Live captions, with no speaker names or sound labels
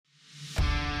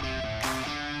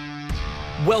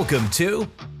Welcome to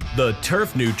the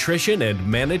Turf Nutrition and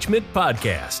Management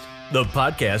Podcast, the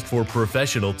podcast for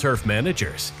professional turf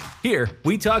managers. Here,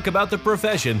 we talk about the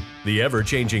profession, the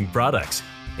ever-changing products,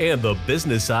 and the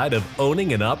business side of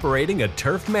owning and operating a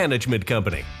turf management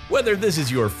company. Whether this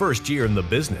is your first year in the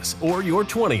business or your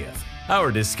 20th,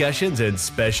 our discussions and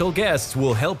special guests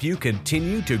will help you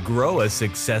continue to grow a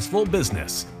successful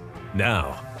business.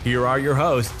 Now, here are your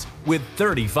hosts with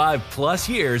 35 plus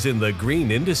years in the green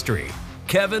industry,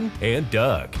 Kevin and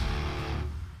Doug.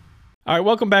 All right,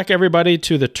 welcome back, everybody,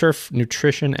 to the Turf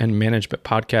Nutrition and Management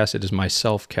Podcast. It is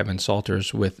myself, Kevin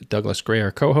Salters, with Douglas Gray,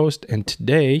 our co-host, and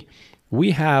today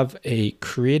we have a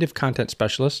creative content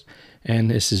specialist,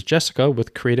 and this is Jessica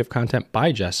with Creative Content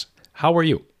by Jess. How are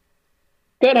you?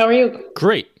 Good, how are you?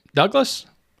 Great. Douglas,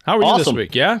 how are you this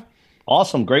week? Yeah?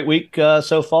 Awesome. Great week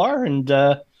so far, and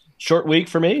short week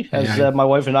for me as my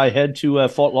wife and I head to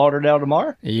Fort Lauderdale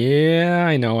tomorrow. Yeah,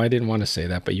 I know. I didn't want to say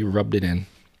that, but you rubbed it in.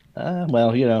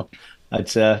 Well, you know,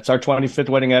 it's our 25th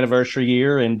wedding anniversary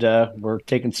year, and we're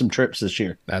taking some trips this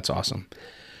year. That's awesome.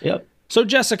 Yep. So,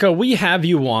 Jessica, we have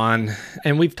you on,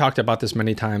 and we've talked about this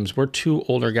many times. We're two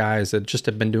older guys that just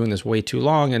have been doing this way too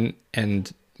long,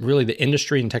 and really the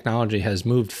industry and technology has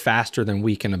moved faster than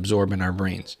we can absorb in our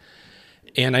brains.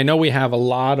 And I know we have a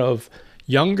lot of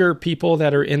younger people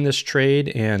that are in this trade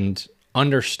and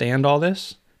understand all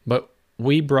this, but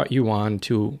we brought you on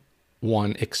to,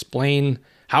 one, explain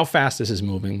how fast this is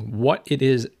moving, what it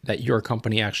is that your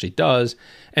company actually does,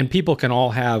 and people can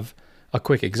all have a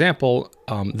quick example.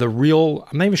 I'm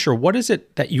not even sure, what is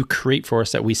it that you create for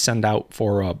us that we send out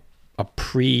for a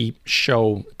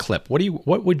pre-show clip?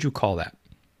 What would you call that?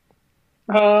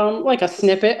 Like a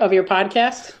snippet of your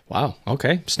podcast. Wow.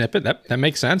 Okay. Snippet. That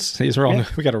makes sense. These are all,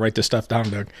 we got to write this stuff down,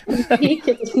 Doug. It's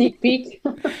a sneak peek.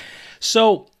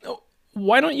 So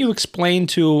why don't you explain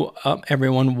to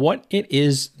everyone what it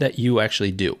is that you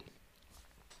actually do?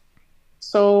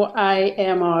 So I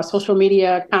am a social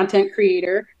media content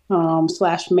creator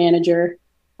 / manager.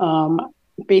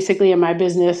 Basically in my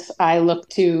business,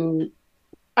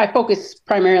 I focus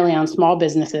primarily on small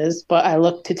businesses, but I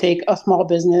look to take a small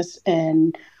business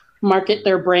and market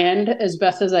their brand as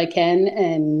best as I can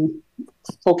and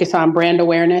focus on brand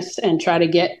awareness and try to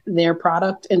get their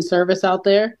product and service out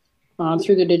there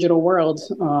through the digital world.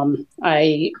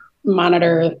 I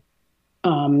monitor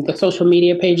the social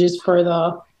media pages for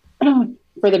the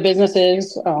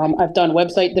businesses. I've done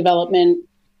website development.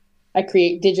 I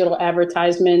create digital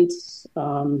advertisements,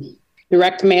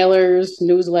 direct mailers,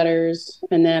 newsletters,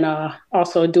 and then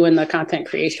also doing the content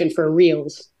creation for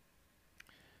Reels.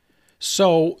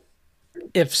 So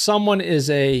if someone is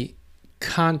a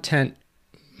content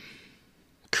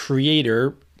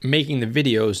creator making the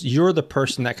videos, you're the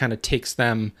person that kind of takes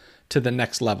them to the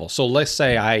next level. So let's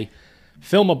say I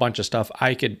film a bunch of stuff,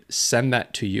 I could send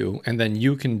that to you, and then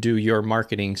you can do your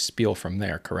marketing spiel from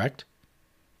there, correct?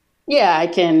 Yeah, I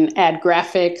can add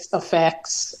graphics,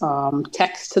 effects,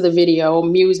 text to the video,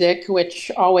 music, which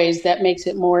always that makes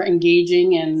it more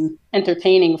engaging and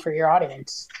entertaining for your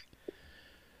audience.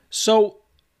 So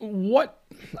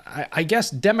I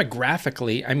guess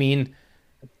demographically, I mean,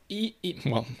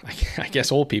 well, I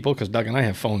guess old people, because Doug and I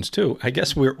have phones too. I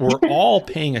guess we're all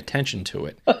paying attention to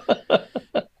it.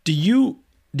 Do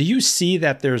you see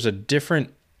that there's a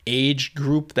different age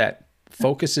group that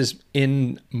focuses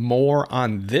in more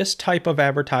on this type of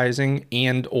advertising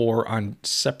and or on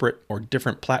separate or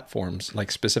different platforms,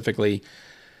 like specifically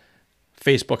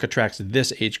Facebook attracts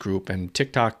this age group and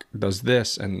TikTok does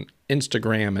this and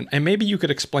Instagram, and maybe you could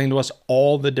explain to us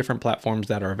all the different platforms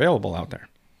that are available out there?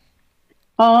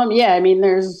 Yeah, I mean,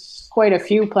 there's quite a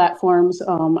few platforms.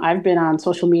 I've been on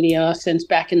social media since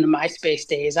back in the MySpace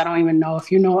days. I don't even know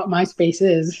if you know what MySpace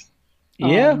is.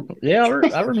 Yeah,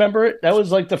 I remember it. That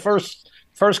was like the first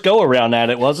go around at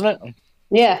it, wasn't it?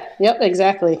 Yeah, yep,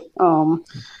 exactly. And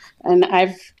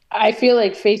I feel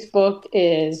like Facebook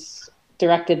is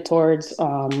directed towards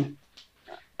an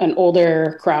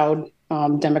older crowd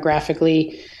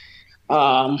demographically.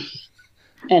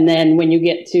 And then when you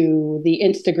get to the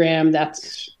Instagram,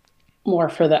 that's more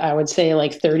for the, I would say,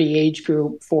 like 30 age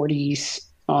group, 40s,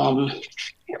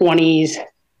 20s,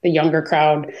 the younger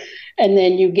crowd. And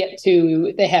then you get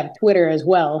to, they have Twitter as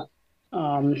well.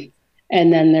 And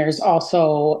then there's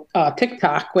also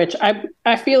TikTok, which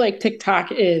I feel like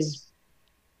TikTok is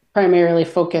primarily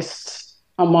focused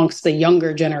amongst the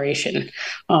younger generation.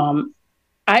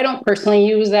 I don't personally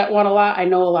use that one a lot. I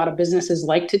know a lot of businesses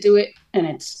like to do it, and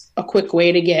it's a quick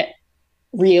way to get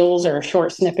reels or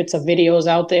short snippets of videos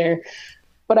out there.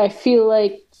 But I feel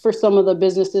like for some of the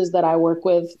businesses that I work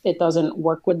with, it doesn't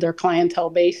work with their clientele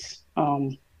base.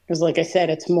 Because like I said,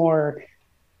 it's more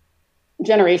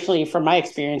generationally, from my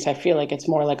experience, I feel like it's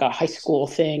more like a high school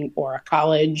thing or a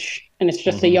college, and it's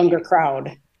just a younger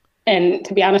crowd. And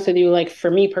to be honest with you, like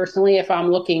for me personally, if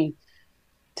I'm looking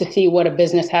to see what a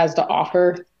business has to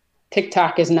offer,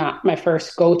 TikTok is not my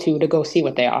first go-to to go see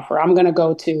what they offer. I'm going to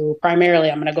go to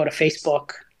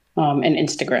Facebook and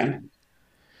Instagram.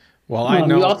 Well, I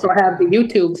know you also have the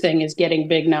YouTube thing is getting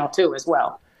big now too, as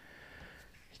well.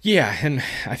 Yeah, and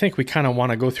I think we kind of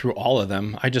want to go through all of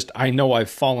them. I know I've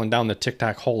fallen down the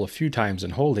TikTok hole a few times,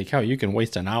 and holy cow, you can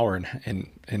waste an hour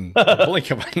in a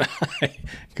blink of an eye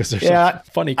because there's some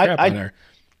funny crap on there.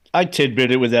 I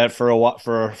tidbitted with that for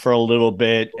a little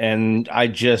bit, and I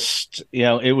just,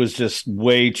 it was just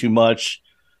way too much,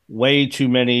 way too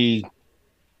many.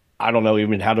 I don't know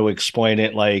even how to explain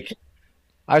it. Like,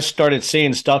 I started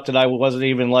seeing stuff that I wasn't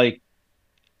even like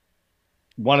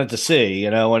wanted to see,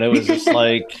 and it was just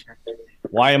like,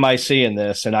 why am I seeing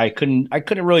this? And I couldn't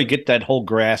really get that whole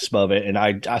grasp of it,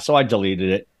 and so I deleted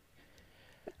it.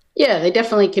 Yeah, they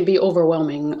definitely can be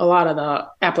overwhelming. A lot of the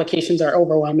applications are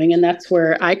overwhelming, and that's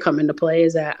where I come into play,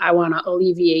 is that I want to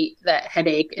alleviate that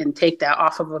headache and take that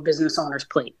off of a business owner's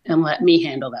plate and let me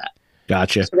handle that.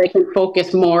 Gotcha. So they can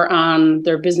focus more on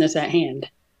their business at hand.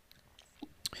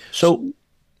 So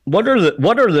what are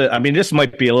the, I mean, this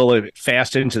might be a little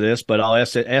fast into this, but I'll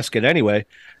ask it anyway.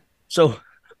 So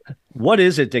what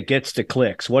is it that gets the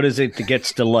clicks? What is it that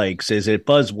gets the likes? Is it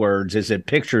buzzwords? Is it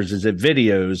pictures? Is it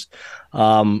videos?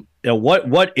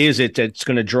 What is it that's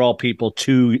going to draw people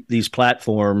to these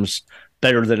platforms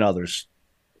better than others?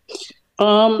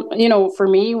 For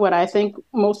me, what I think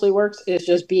mostly works is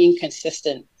just being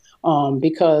consistent.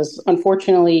 Because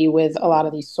unfortunately, with a lot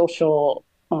of these social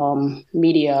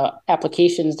media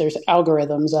applications, there's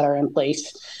algorithms that are in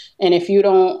place. And if you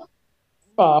don't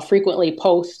frequently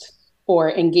post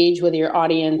or engage with your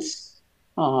audience,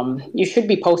 you should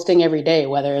be posting every day,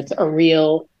 whether it's a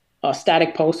reel, a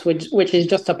static post, which is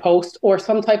just a post, or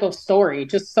some type of story,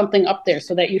 just something up there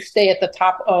so that you stay at the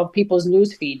top of people's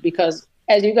newsfeed. Because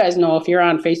as you guys know, if you're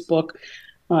on Facebook,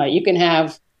 you can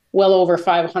have well over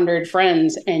 500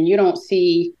 friends and you don't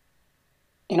see,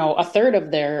 a third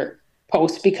of their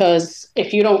posts, because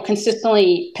if you don't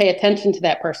consistently pay attention to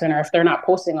that person, or if they're not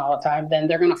posting all the time, then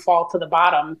they're going to fall to the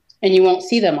bottom and you won't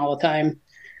see them all the time.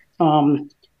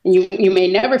 You may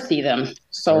never see them.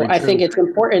 So I think it's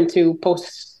important to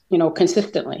post,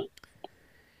 consistently.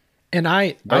 And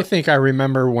I think I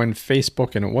remember when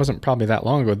Facebook, and it wasn't probably that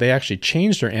long ago, they actually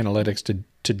changed their analytics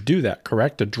to do that,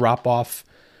 correct? To drop off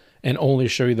and only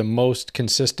show you the most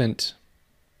consistent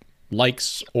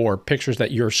likes or pictures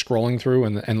that you're scrolling through.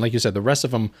 And like you said, the rest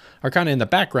of them are kind of in the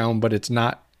background, but it's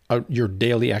not your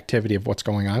daily activity of what's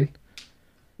going on.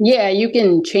 Yeah, you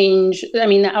can change. I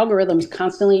mean, the algorithm's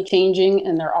constantly changing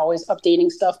and they're always updating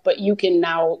stuff, but you can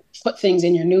now put things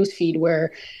in your news feed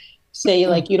where, say,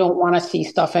 like, you don't want to see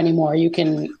stuff anymore. You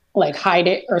can like hide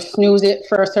it or snooze it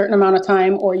for a certain amount of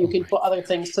time, or you can put other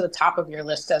things to the top of your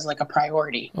list as like a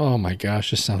priority. Oh my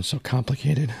gosh, this sounds so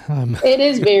complicated. It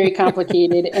is very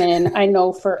complicated. And I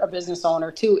know for a business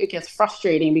owner too, it gets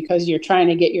frustrating because you're trying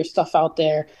to get your stuff out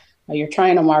there, you're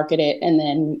trying to market it, and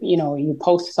then, you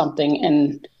post something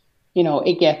and,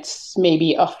 it gets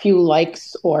maybe a few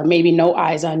likes or maybe no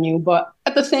eyes on you. But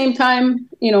at the same time,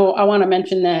 I want to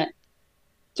mention that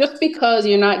just because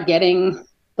you're not getting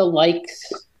the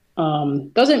likes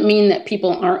doesn't mean that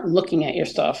people aren't looking at your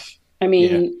stuff. I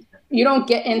mean, You don't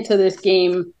get into this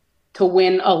game to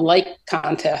win a like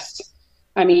contest.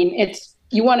 I mean,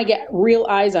 you want to get real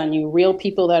eyes on you, real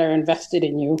people that are invested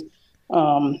in you.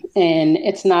 And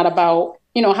it's not about,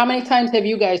 how many times have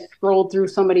you guys scrolled through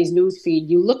somebody's news feed?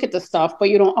 You look at the stuff, but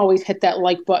you don't always hit that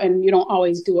like button. You don't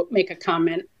always make a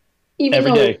comment.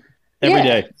 Every day.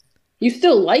 You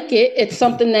still like it. It's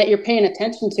something that you're paying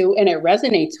attention to and it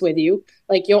resonates with you.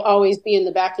 Like, you'll always be in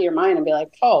the back of your mind and be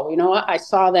like, oh, you know what? I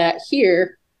saw that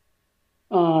here.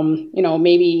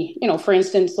 Maybe, for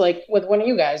instance, like with one of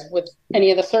you guys, with any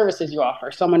of the services you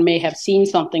offer, someone may have seen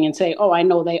something and say, oh, I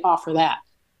know they offer that.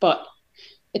 But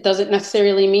it doesn't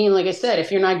necessarily mean, like I said,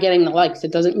 if you're not getting the likes,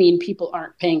 it doesn't mean people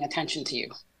aren't paying attention to you.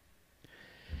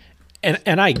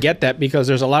 And I get that, because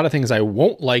there's a lot of things I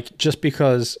won't like just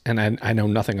because, and I know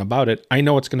nothing about it. I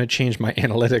know it's going to change my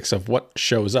analytics of what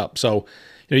shows up. So,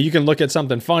 you can look at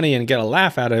something funny and get a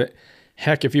laugh out of it.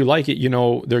 Heck, if you like it,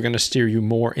 they're going to steer you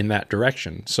more in that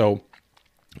direction. So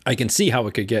I can see how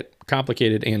it could get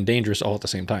complicated and dangerous all at the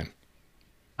same time.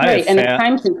 Right, and it's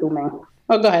time consuming.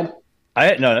 Oh, go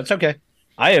ahead. No, that's okay.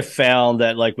 I have found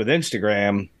that, like with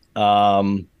Instagram,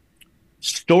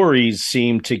 stories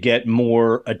seem to get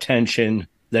more attention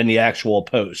than the actual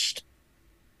post.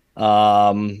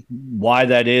 Why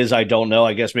that is, I don't know.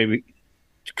 I guess maybe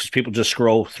because people just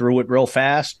scroll through it real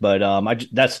fast. But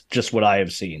that's just what I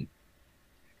have seen.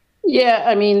 Yeah,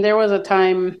 I mean, there was a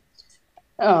time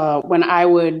when I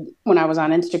was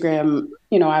on Instagram,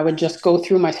 I would just go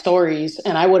through my stories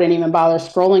and I wouldn't even bother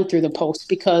scrolling through the posts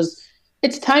because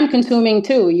it's time consuming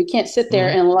too. You can't sit there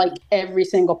and like every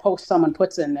single post someone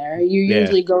puts in there. You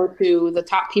usually go to the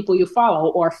top people you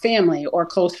follow or family or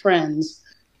close friends,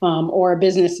 or a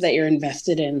business that you're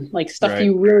invested in, like stuff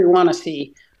you really want to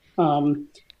see. And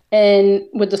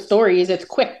with the stories, it's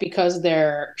quick because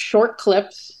they're short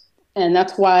clips. And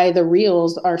that's why the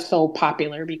reels are so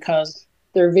popular, because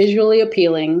they're visually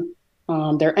appealing.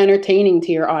 They're entertaining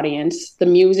to your audience. The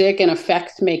music and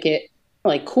effects make it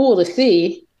like cool to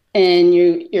see. And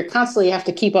you're constantly have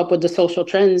to keep up with the social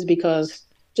trends, because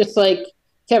just like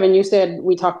Kevin, you said,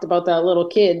 we talked about that little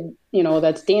kid,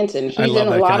 that's dancing. He's in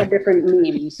a lot of different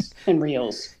memes and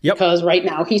reels because right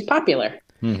now he's popular.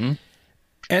 Mm-hmm.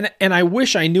 And I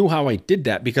wish I knew how I did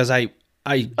that, because I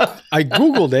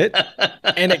Googled it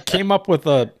and it came up with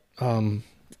an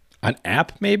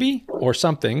app maybe or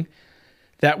something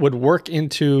that would work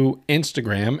into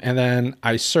Instagram. And then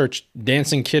I searched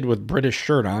dancing kid with British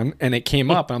shirt on and it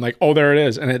came up and I'm like, oh, there it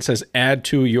is. And it says add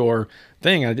to your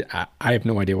thing. I have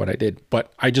no idea what I did,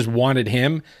 but I just wanted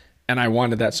him and I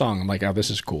wanted that song. I'm like, oh,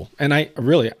 this is cool. And I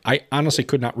honestly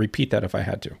could not repeat that if I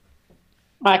had to.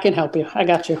 I can help you. I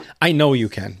got you. I know you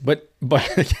can, but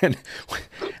again,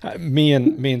 me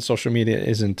and social media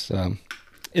isn't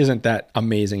that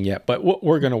amazing yet, but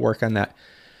we're going to work on that.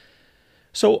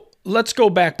 So let's go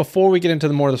back before we get into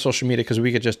the more of the social media, because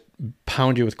we could just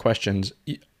pound you with questions.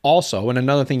 Also, and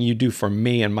another thing you do for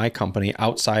me and my company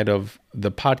outside of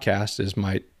the podcast is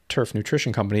my Turf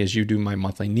Nutrition company, is you do my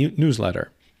monthly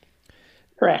newsletter.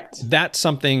 Correct. That's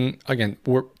something, again,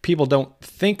 where people don't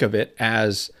think of it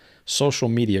as social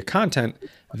media content.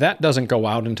 That doesn't go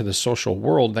out into the social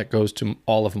world. That goes to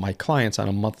all of my clients on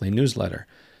a monthly newsletter.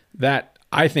 That,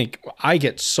 I think, I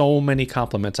get so many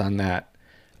compliments on that.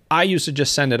 I used to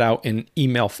just send it out in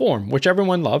email form, which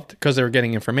everyone loved because they were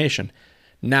getting information.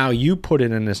 Now you put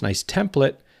it in this nice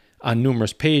template on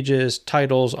numerous pages,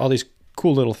 titles, all these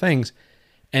cool little things.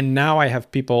 And now I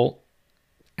have people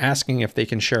asking if they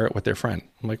can share it with their friend.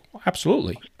 I'm like, well,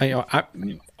 absolutely.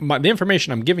 The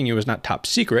information I'm giving you is not top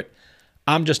secret.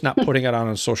 I'm just not putting it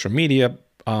on social media,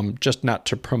 just not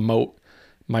to promote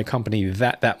my company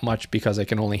that much, because I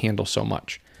can only handle so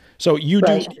much. So you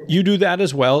do that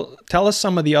as well. Tell us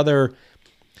some of the other,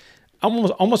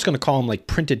 I'm almost going to call them like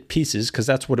printed pieces, because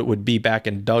that's what it would be back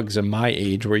in Doug's and my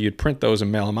age, where you'd print those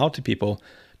and mail them out to people.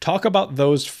 Talk about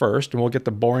those first, and we'll get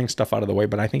the boring stuff out of the way,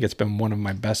 but I think it's been one of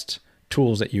my best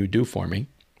tools that you do for me.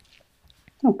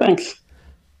 Oh, thanks.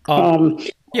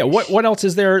 Yeah. What else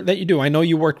is there that you do? I know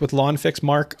you worked with Lawn Fix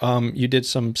Mark. You did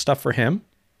some stuff for him.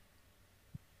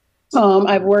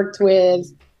 I've worked with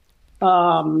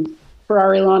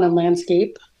Ferrari Lawn and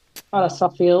Landscape out of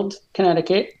Suffield,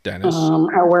 Connecticut. Dennis.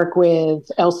 I work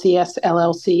with LCS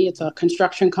LLC. It's a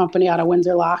construction company out of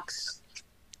Windsor Locks.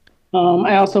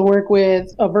 I also work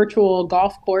with a virtual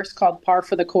golf course called Par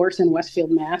for the Course in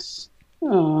Westfield, Mass.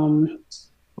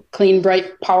 Clean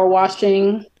Bright Power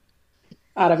Washing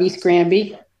out of East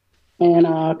Granby, and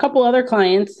a couple other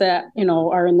clients that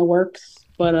are in the works.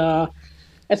 But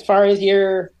as far as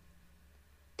your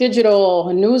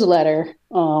digital newsletter,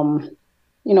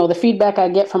 the feedback I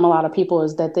get from a lot of people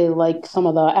is that they like some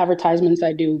of the advertisements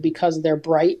I do because they're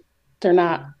bright. They're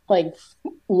not like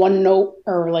one note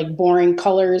or like boring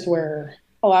colors, where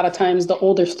a lot of times the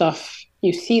older stuff,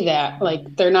 you see that like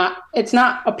it's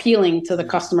not appealing to the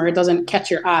customer. It doesn't catch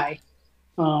your eye.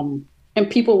 And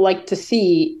people like to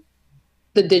see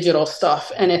the digital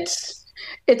stuff, and it's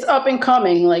up and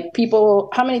coming. Like people,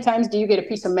 how many times do you get a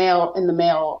piece of mail in the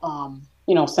mail,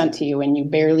 sent to you, and you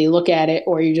barely look at it,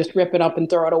 or you just rip it up and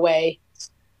throw it away?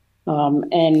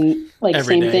 And like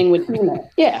every same day. Thing with email.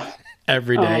 Yeah.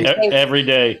 Every day. Every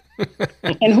day.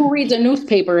 And who reads a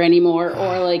newspaper anymore?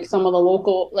 Or like some of the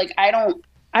local, like I don't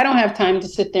have time to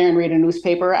sit there and read a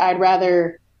newspaper. I'd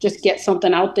rather just get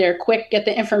something out there quick, get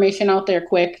the information out there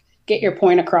quick, get your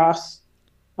point across.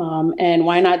 And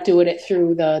why not do it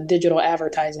through the digital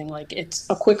advertising? Like it's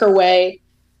a quicker way.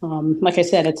 Like I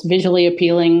said, it's visually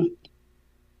appealing.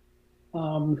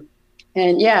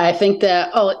 And yeah, I think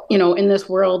that, in this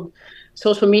world,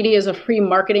 social media is a free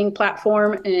marketing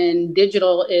platform, and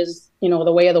digital is,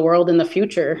 the way of the world in the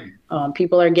future.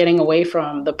 People are getting away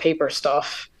from the paper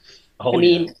stuff. Oh, I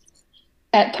mean,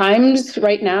 at times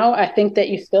right now, I think that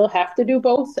you still have to do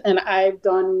both. And I've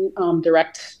done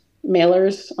direct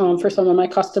mailers for some of my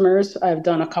customers. I've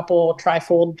done a couple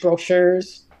trifold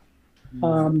brochures.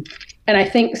 And I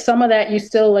think some of that you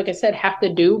still, like I said, have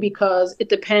to do because it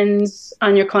depends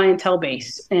on your clientele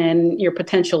base and your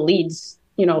potential leads.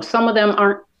 You know, some of them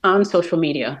aren't on social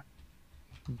media.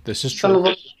 This is true. Some of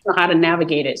them don't know how to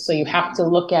navigate it. So you have to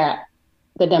look at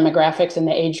the demographics and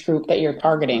the age group that you're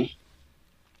targeting.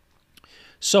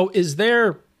 So is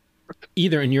there,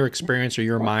 either in your experience or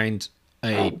your mind,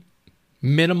 a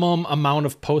minimum amount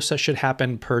of posts that should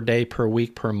happen per day, per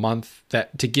week, per month,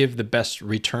 that to give the best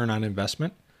return on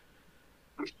investment?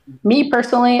 Me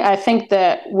personally, I think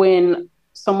that when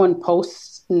someone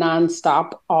posts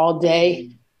nonstop all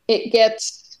day,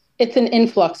 it's an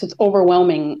influx. It's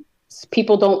overwhelming.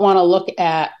 People don't want to look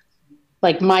at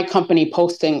like my company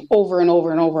posting over and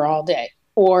over and over all day,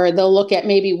 or they'll look at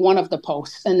maybe one of the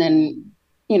posts and then,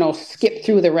 you know, skip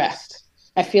through the rest.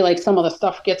 I feel like some of the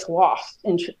stuff gets lost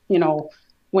and, you know,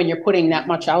 when you're putting that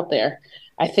much out there.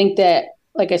 I think that,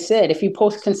 like I said, if you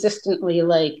post consistently,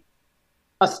 like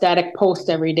a static post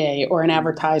every day or an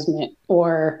advertisement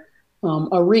or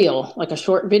a reel, like a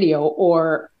short video,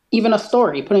 or even a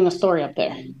story, putting a story up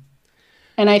there.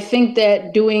 And I think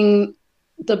that doing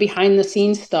the behind the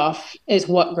scenes stuff is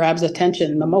what grabs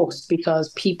attention the most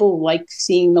because people like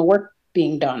seeing the work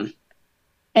being done.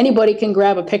 Anybody can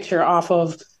grab a picture off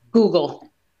of Google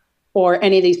or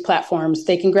any of these platforms.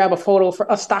 They can grab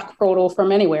a stock photo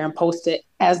from anywhere and post it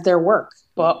as their work.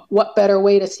 But what better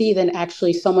way to see than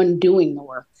actually someone doing the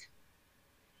work?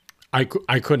 I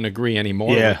couldn't agree any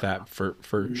more with that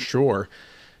for sure.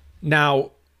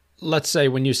 Now, let's say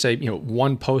when you say, you know,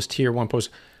 one post here, one post,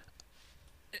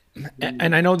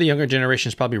 and I know the younger generation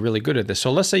is probably really good at this.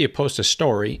 So let's say you post a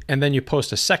story and then you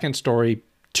post a second story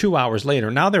 2 hours later.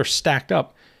 Now they're stacked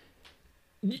up.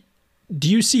 Do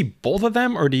you see both of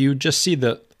them, or do you just see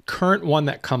the current one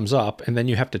that comes up and then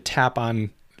you have to tap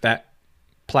on that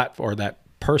platform or that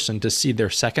person to see their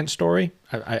second story?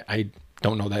 I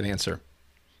don't know that answer.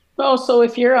 Well, so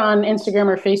if you're on Instagram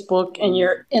or Facebook and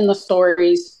you're in the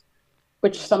stories,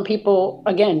 which some people,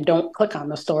 again, don't click on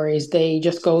the stories, they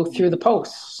just go through the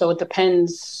posts. So it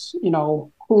depends, you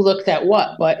know, who looked at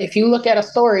what. But if you look at a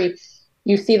story,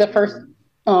 you see the first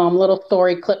little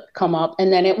story clip come up,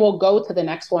 and then it will go to the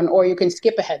next one, or you can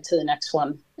skip ahead to the next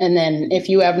one. And then if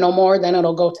you have no more, then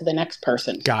it'll go to the next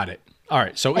person. Got it. All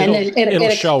right. So it'll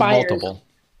show multiple.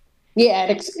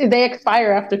 Yeah, they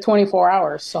expire after 24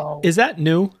 hours. So is that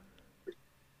new?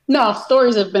 No,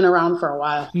 stories have been around for a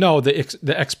while. No, the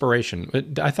expiration.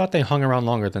 I thought they hung around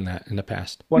longer than that in the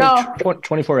past.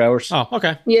 24 hours. Oh,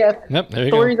 okay. Yeah. Yep, there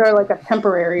you stories go. are like a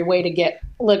temporary way to get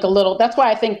like a little. That's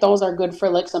why I think those are good for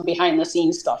like some behind the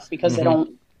scenes stuff because they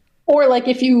don't. Or like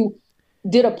if you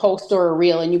did a post or a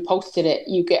reel and you posted it,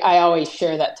 I always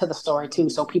share that to the story too,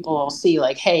 so people will see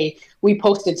like, hey, we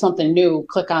posted something new.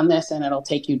 Click on this, and it'll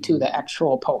take you to the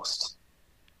actual post.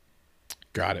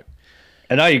 Got it.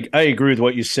 And I agree with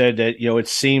what you said that, you know, it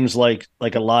seems like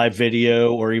a live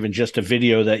video or even just a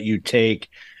video that you take,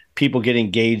 people get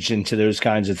engaged into those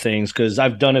kinds of things. Because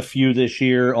I've done a few this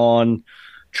year on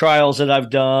trials that I've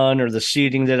done or the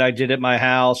seating that I did at my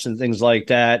house and things like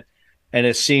that. And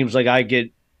it seems like I get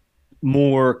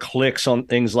more clicks on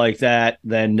things like that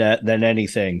than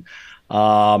anything.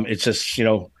 It's just, you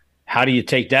know, how do you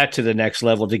take that to the next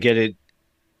level to get it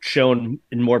shown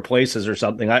in more places or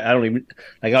something? I don't even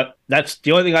that's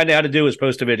the only thing I know how to do is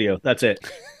post a video. That's it.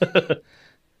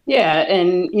 Yeah,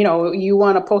 and you know, you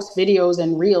want to post videos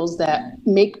and reels that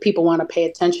make people want to pay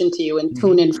attention to you and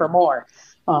tune in for more.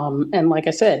 And like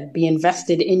I said, be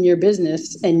invested in your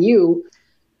business and you.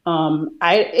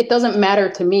 It doesn't matter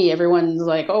to me. Everyone's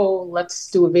like, oh, let's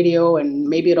do a video and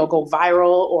maybe it'll go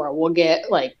viral or we'll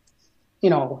get like, you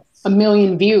know, 1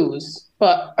 million views.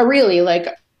 But really, like,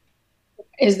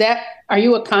 are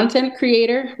you a content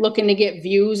creator looking to get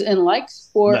views and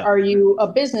likes, or are you a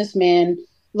businessman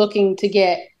looking to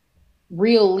get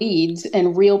real leads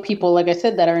and real people, like I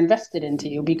said, that are invested into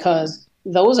you? Because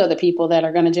those are the people that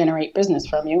are going to generate business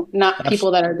from you, not people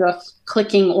that are just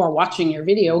clicking or watching your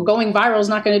video. Going viral is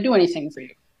not going to do anything for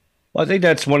you. Well, I think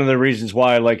that's one of the reasons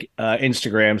why I like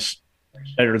Instagram's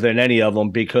better than any of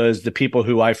them, because the people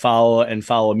who I follow and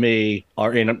follow me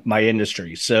are in my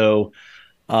industry. So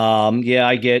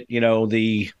I get, you know,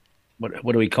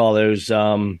 what do we call those?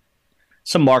 Some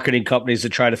marketing companies that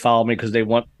try to follow me because they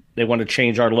want to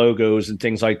change our logos and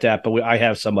things like that. But I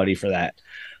have somebody for that.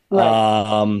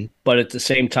 Right. But at the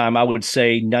same time, I would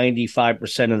say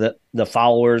 95% of the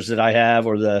followers that I have,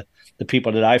 or the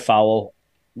people that I follow,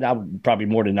 now probably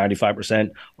more than 95%,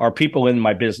 are people in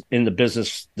my business, in the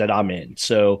business that I'm in.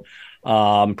 So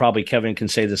probably Kevin can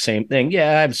say the same thing. Yeah,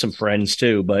 I have some friends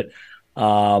too, but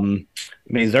I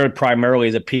mean, they're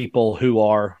primarily the people who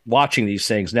are watching these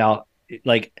things. Now,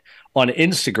 like on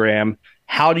Instagram,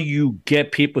 how do you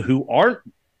get people who aren't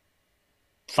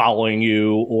following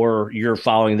you or you're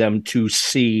following them to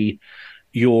see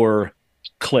your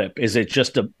clip? Is it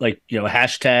just a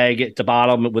hashtag at the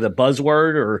bottom with a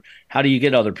buzzword, or how do you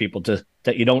get other people to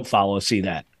that you don't follow see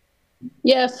that?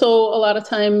 Yeah, so a lot of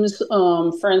times,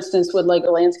 for instance, with like a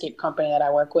landscape company that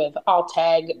I work with, I'll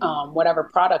tag whatever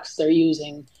products they're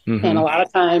using. Mm-hmm. And a lot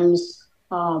of times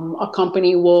a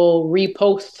company will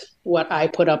repost what I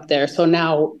put up there. So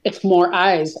now it's more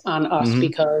eyes on us Mm-hmm.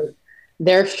 because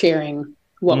they're sharing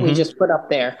what we just put up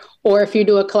there. Or if you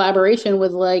do a collaboration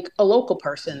with like a local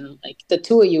person, like the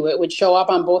two of you, it would show up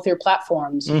on both your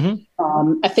platforms.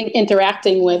 I think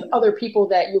interacting with other people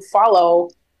that you follow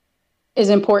is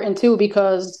important too,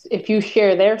 because if you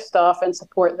share their stuff and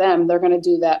support them, they're going to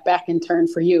do that back in turn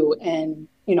for you. And,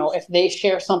 if they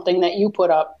share something that you put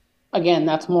up, again,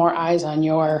 that's more eyes on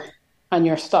your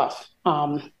stuff.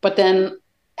 But then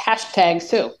hashtags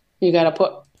too. You got to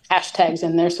put hashtags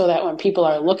in there so that when people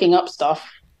are looking up stuff,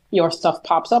 your stuff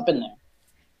pops up in there.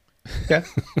 Okay.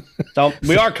 So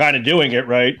we are kind of doing it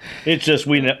right. It's just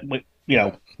we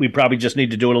probably just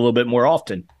need to do it a little bit more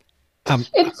often.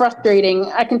 It's frustrating.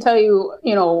 I can tell you,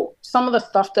 some of the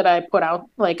stuff that I put out,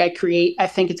 like I create, I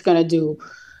think it's going to do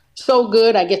so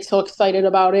good. I get so excited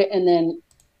about it. And then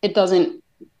it doesn't,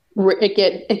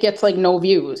 it gets like no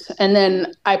views. And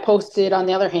then I posted, on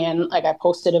the other hand, like I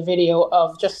posted a video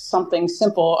of just something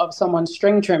simple of someone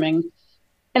string trimming.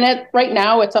 And right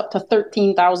now it's up to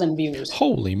 13,000 views.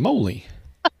 Holy moly.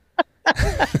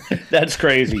 That's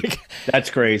crazy.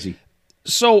 That's crazy.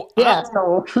 So yeah,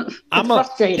 so it's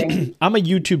frustrating. I'm a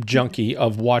YouTube junkie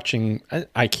of watching.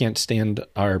 I can't stand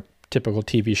our typical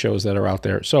TV shows that are out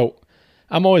there. So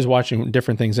I'm always watching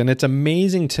different things, and it's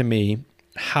amazing to me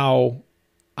how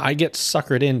I get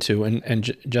suckered into.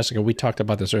 And Jessica, we talked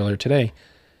about this earlier today.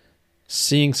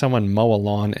 Seeing someone mow a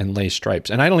lawn and lay stripes,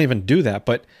 and I don't even do that.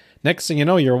 But next thing you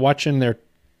know, you're watching their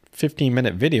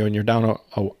 15-minute video, and you're down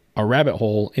a rabbit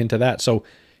hole into that. So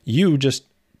you just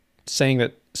saying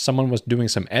that someone was doing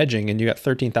some edging and you got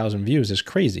 13,000 views is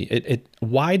crazy.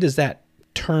 Why does that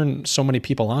turn so many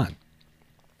people on?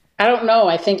 I don't know.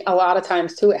 I think a lot of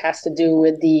times too, it has to do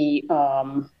with the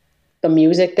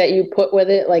music that you put with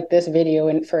it. Like this video,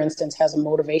 and for instance, has a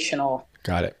motivational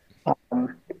Got it.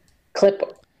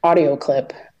 audio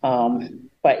clip.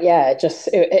 But yeah,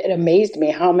 it amazed me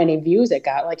how many views it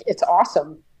got. Like it's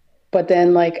awesome. But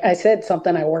then, like I said,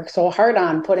 something I worked so hard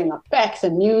on, putting effects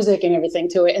and music and everything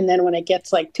to it. And then when it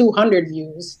gets like 200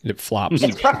 views, it flops.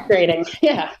 It's frustrating.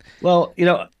 Yeah. Well,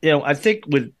 I think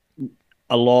with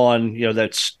a lawn,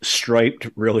 that's striped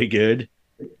really good,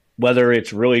 whether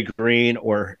it's really green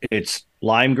or it's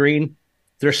lime green,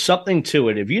 there's something to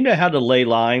it. If you know how to lay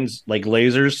lines like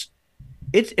lasers,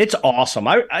 it's awesome.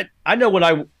 I know when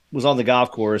I was on the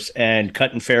golf course and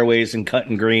cutting fairways and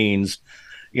cutting greens,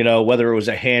 whether it was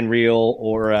a hand reel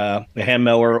or a hand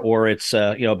mower or it's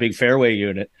a big fairway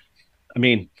unit. I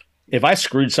mean, if I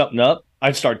screwed something up,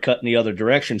 I'd start cutting the other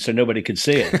direction so nobody could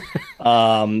see it.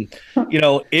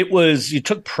 You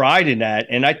took pride in that.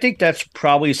 And I think that's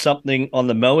probably something on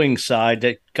the mowing side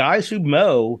that guys who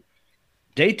mow,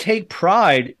 they take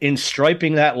pride in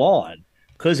striping that lawn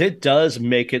because it does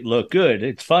make it look good.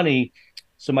 It's funny.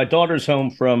 So my daughter's home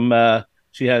from,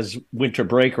 she has winter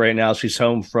break right now. She's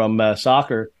home from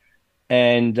soccer.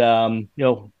 And,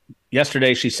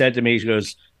 yesterday she said to me, she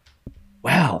goes,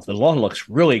 wow, the lawn looks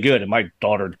really good. And my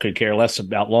daughter could care less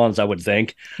about lawns, I would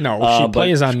think. No, she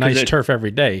plays on nice turf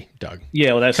every day, Doug.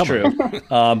 Yeah, well, that's true.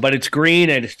 But it's green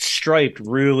and it's striped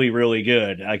really, really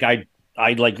good. Like I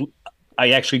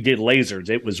actually did lasers.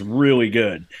 It was really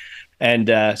good.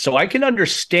 And so I can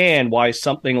understand why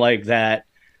something like that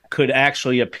could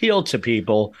actually appeal to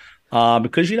people.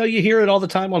 Because, you hear it all the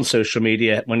time on social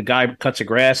media. When a guy cuts a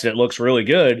grass and it looks really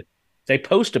good, they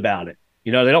post about it.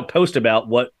 They don't post about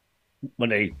when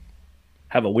they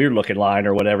have a weird looking line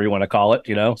or whatever you want to call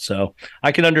it, So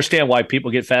I can understand why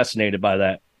people get fascinated by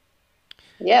that.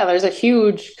 Yeah, there's a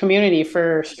huge community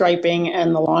for striping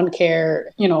and the lawn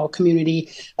care,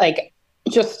 community. Like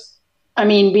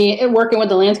working with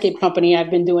the landscape company,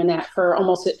 I've been doing that for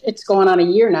it's going on a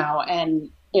year now. And,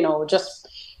 just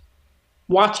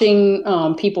watching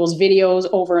people's videos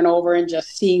over and over and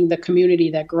just seeing the community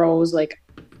that grows. Like,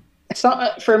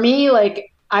 for me,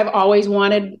 like I've always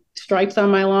wanted stripes on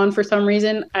my lawn for some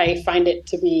reason. I find it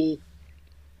to be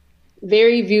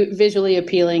very visually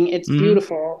appealing. It's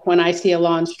beautiful when I see a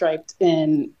lawn striped,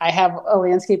 and I have a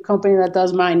landscape company that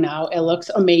does mine now. It looks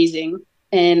amazing.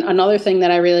 And another thing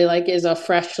that I really like is a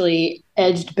freshly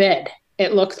edged bed.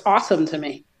 It looks awesome to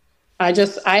me.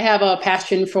 I have a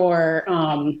passion for,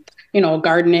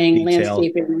 gardening, Detail.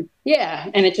 landscaping. Yeah.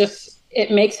 And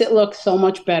it makes it look so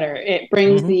much better. It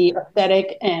brings the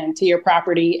aesthetic and to your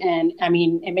property. And I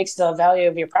mean, it makes the value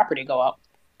of your property go up.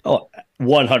 Oh,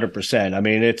 100%. I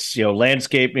mean, it's,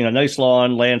 landscaping, a nice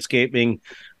lawn, landscaping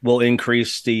will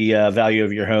increase the value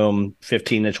of your home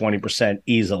 15 to 20%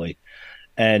 easily.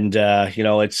 And,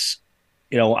 it's,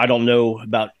 I don't know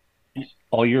about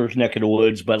all your neck of the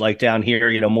woods, but like down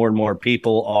here, more and more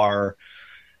people are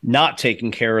not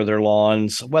taking care of their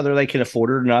lawns, whether they can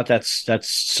afford it or not.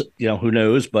 That's who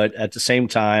knows. But at the same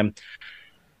time,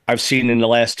 I've seen in the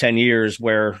last 10 years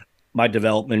where my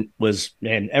development was,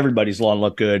 and everybody's lawn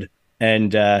looked good.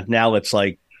 And now it's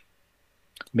like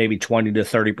maybe 20 to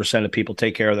 30% of people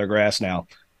take care of their grass now.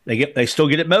 They still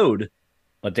get it mowed,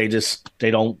 but they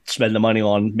don't spend the money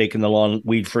on making the lawn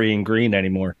weed free and green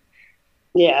anymore.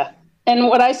 Yeah. And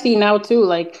what I see now too,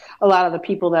 like a lot of the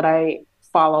people that I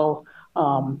follow,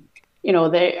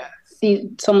 they see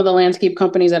some of the landscape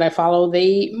companies that I follow,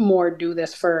 they more do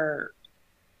this for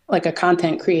like a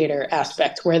content creator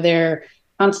aspect where they're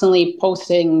constantly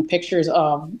posting pictures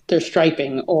of their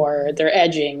striping or their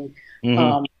edging,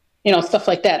 stuff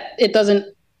like that. It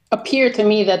doesn't appear to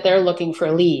me that they're looking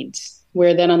for leads,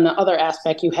 where then on the other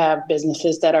aspect, you have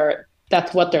businesses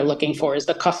that's what they're looking for, is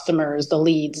the customers, the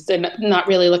leads. They're not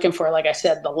really looking for, like I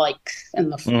said, the likes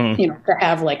and to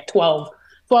have like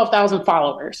 12,000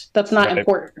 followers. That's not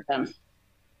important for them.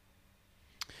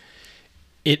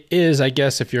 It is, I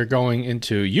guess, if you're going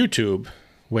into YouTube,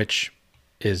 which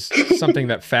is something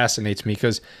that fascinates me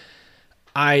because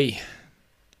I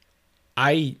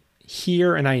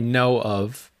hear and I know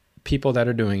of people that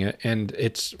are doing it, and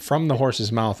it's from the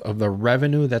horse's mouth of the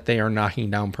revenue that they are knocking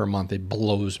down per month. It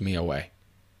blows me away.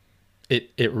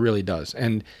 It really does.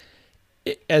 And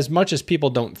as much as people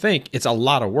don't think, it's a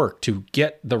lot of work to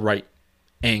get the right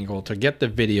angle, to get the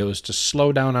videos, to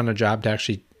slow down on a job, to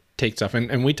actually take stuff.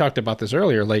 And we talked about this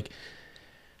earlier, like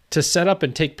to set up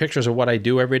and take pictures of what I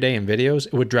do every day in videos,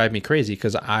 it would drive me crazy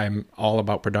because I'm all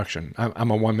about production.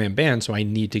 I'm a one-man band, so I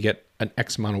need to get an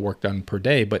X amount of work done per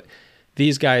day. But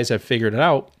these guys have figured it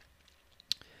out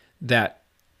that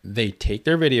they take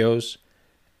their videos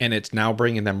and it's now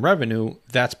bringing them revenue.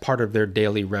 That's part of their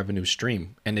daily revenue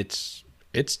stream. And it's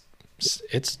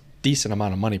decent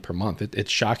amount of money per month.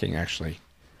 It's shocking, actually.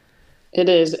 It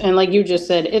is. And like you just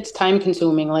said, it's time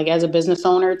consuming, like as a business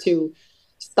owner to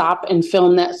stop and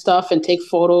film that stuff and take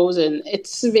photos. And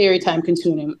it's very time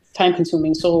consuming.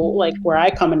 So like where I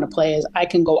come into play is I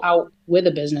can go out with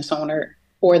a business owner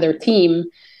or their team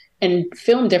and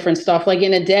film different stuff. Like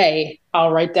in a day,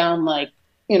 I'll write down like,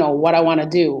 what I want to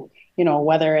do,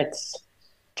 whether it's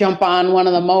jump on one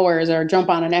of the mowers or jump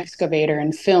on an excavator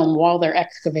and film while they're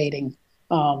excavating.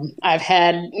 I've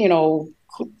had,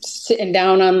 sitting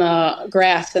down on the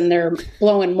grass and they're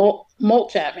blowing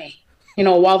mulch at me,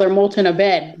 while they're mulching a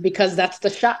bed, because that's the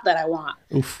shot that I want.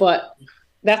 Oof. But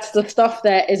that's the stuff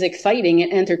that is exciting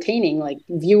and entertaining. Like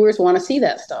viewers want to see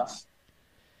that stuff.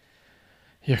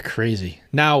 You're crazy.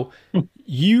 Now,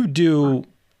 you do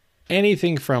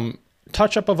anything from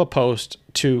touch up of a post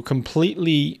to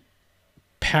completely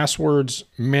passwords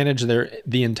manage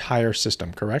the entire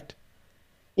system, correct?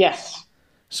 Yes.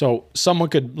 So someone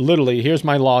could literally, here's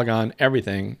my log on,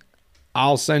 everything.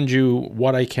 I'll send you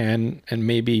what I can, and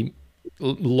maybe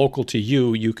local to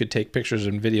you, you could take pictures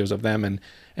and videos of them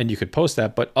and you could post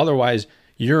that. But otherwise,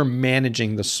 you're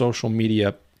managing the social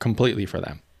media completely for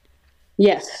them.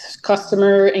 Yes,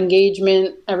 customer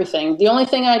engagement, everything. The only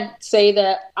thing I'd say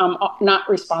that I'm not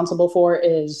responsible for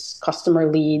is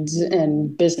customer leads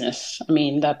and business. I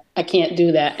mean, that I can't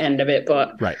do that end of it,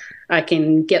 but right. I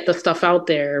can get the stuff out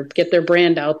there, get their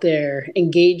brand out there,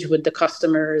 engage with the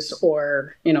customers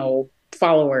or,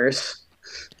 followers,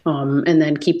 and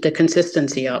then keep the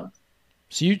consistency up.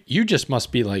 So you just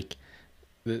must be like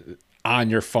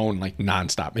on your phone like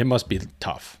nonstop. It must be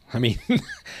tough. I mean,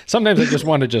 sometimes I just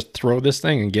want to just throw this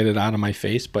thing and get it out of my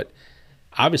face, but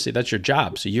obviously that's your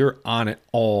job. So you're on it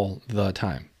all the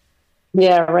time.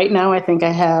 Yeah. Right now, I think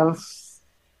I have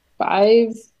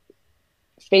 5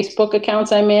 Facebook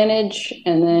accounts I manage,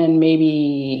 and then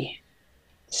maybe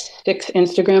 6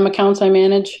 Instagram accounts I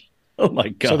manage. Oh my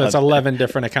God. So that's 11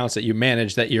 different accounts that you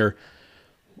manage that you're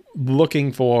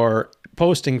looking for,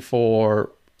 posting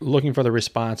for, looking for the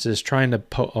responses, trying to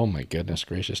oh my goodness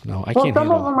gracious, no, I can't.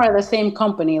 Some of them are the same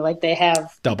company, like they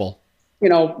have double,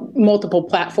 multiple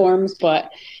platforms.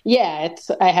 But yeah,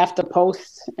 I have to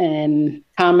post and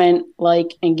comment,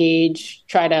 like, engage,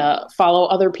 try to follow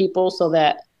other people so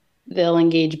that they'll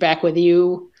engage back with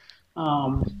you.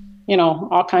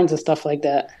 All kinds of stuff like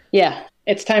that. Yeah,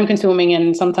 it's time consuming,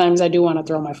 and sometimes I do want to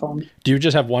throw my phone. Do you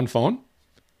just have one phone?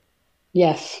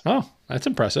 Yes. Oh, that's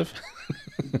impressive.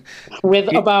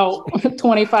 With about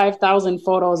 25,000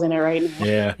 photos in it right now.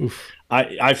 Yeah.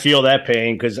 I feel that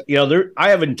pain because, I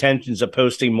have intentions of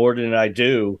posting more than I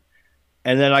do.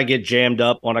 And then I get jammed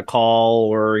up on a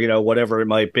call or, whatever it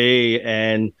might be.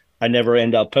 And I never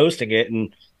end up posting it.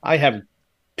 And I have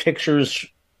pictures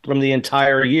from the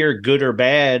entire year, good or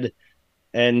bad.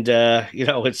 And,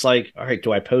 it's like, all right,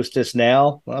 do I post this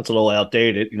now? Well, that's a little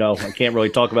outdated. I can't really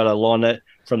talk about a lawn net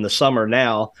from the summer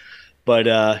now. But,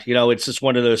 it's just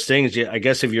one of those things. I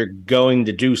guess if you're going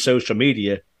to do social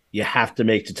media, you have to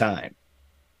make the time.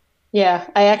 Yeah,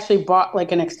 I actually bought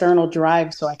like an external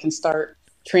drive so I can start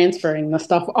transferring the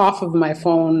stuff off of my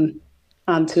phone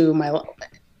onto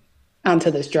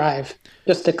this drive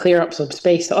just to clear up some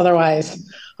space. Otherwise,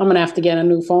 I'm going to have to get a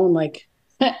new phone like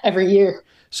every year.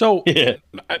 So yeah.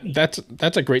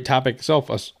 That's a great topic itself.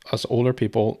 Us older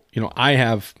people, I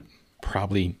have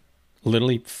probably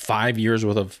literally 5 years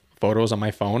worth of photos on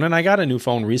my phone, and I got a new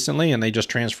phone recently and they just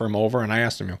transfer them over. And I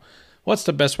asked them, what's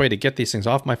the best way to get these things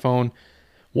off my phone?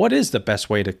 What is the best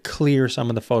way to clear some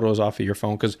of the photos off of your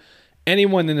phone? Because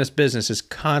anyone in this business is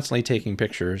constantly taking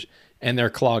pictures and they're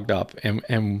clogged up,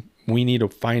 and we need to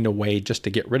find a way just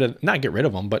to not get rid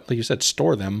of them, but like you said,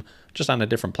 store them just on a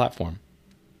different platform.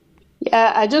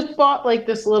 Yeah, I just bought like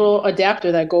this little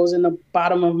adapter that goes in the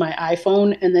bottom of my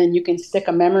iPhone, and then you can stick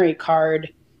a memory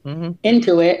card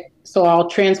into it. So I'll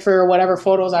transfer whatever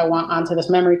photos I want onto this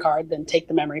memory card, then take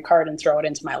the memory card and throw it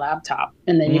into my laptop.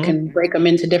 And then you can break them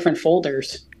into different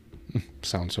folders.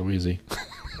 Sounds so easy.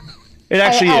 It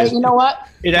actually is. You know what?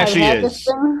 It actually is. This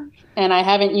thing, and I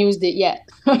haven't used it yet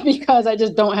because I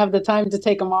just don't have the time to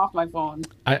take them off my phone.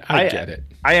 I get it.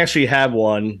 I actually have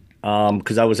one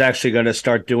because I was actually going to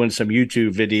start doing some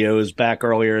YouTube videos back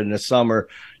earlier in the summer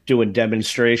doing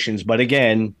demonstrations. But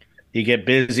again, you get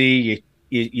busy,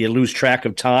 you lose track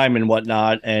of time and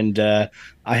whatnot. And I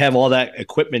have all that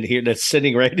equipment here that's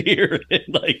sitting right here.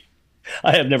 Like,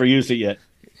 I have never used it yet.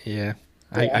 Yeah,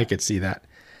 I could see that.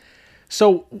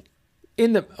 So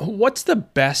what's the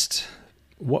best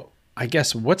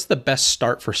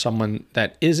start for someone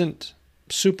that isn't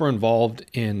super involved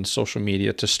in social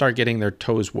media to start getting their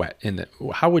toes wet in it?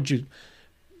 How would you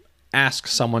ask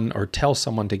someone or tell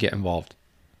someone to get involved?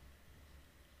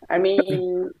 I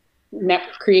mean,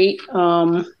 create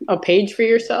a page for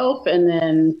yourself, and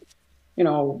then,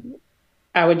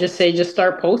 I would just say just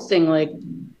start posting like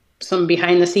some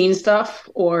behind the scenes stuff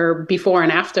or before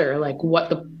and after, like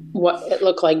what it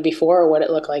looked like before or what it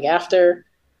looked like after.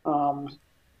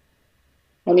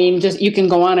 I mean, just you can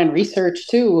go on and research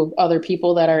too of other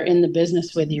people that are in the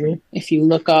business with you. If you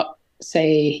look up,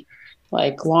 say,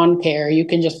 like lawn care, you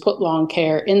can just put lawn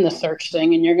care in the search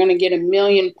thing and you're going to get a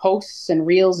million posts and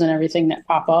reels and everything that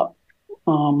pop up.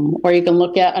 Or you can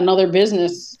look at another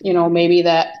business, maybe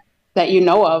that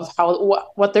of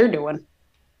what they're doing,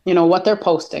 what they're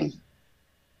posting.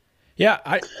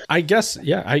 Yeah, I guess,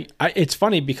 yeah, it's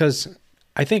funny because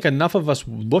I think enough of us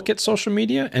look at social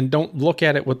media and don't look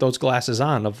at it with those glasses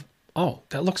on of, oh,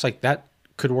 that looks like that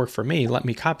could work for me. Let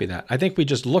me copy that. I think we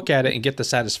just look at it and get the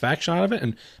satisfaction out of it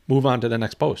and move on to the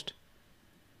next post.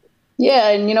 Yeah.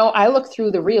 And, I look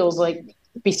through the reels, like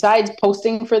besides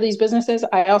posting for these businesses,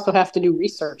 I also have to do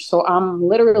research. So I'm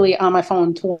literally on my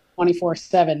phone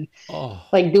 24/7,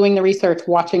 like doing the research,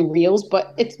 watching reels,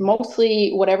 but it's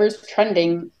mostly whatever's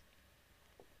trending.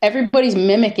 Everybody's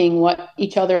mimicking what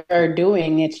each other are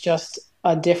doing. It's just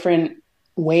a different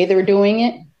way they're doing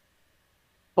it,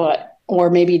 or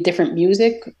maybe different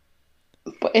music,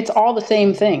 but it's all the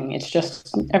same thing. It's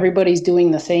just everybody's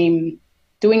doing the same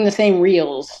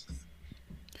reels.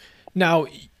 Now,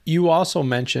 you also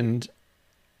mentioned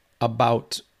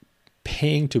about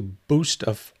paying to boost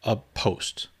a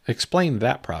post. Explain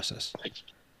that process.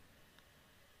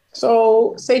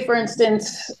 So, say for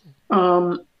instance,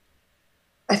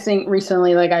 I think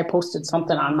recently, like I posted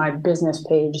something on my business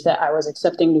page that I was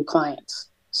accepting new clients.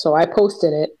 So I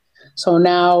posted it. So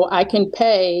now I can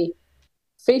pay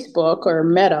Facebook or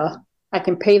Meta. I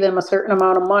can pay them a certain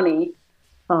amount of money,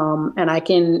 and I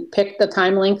can pick the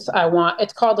time lengths I want.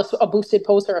 It's called a boosted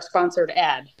post or a sponsored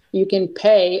ad. You can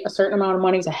pay a certain amount of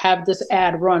money to have this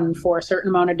ad run for a certain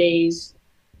amount of days,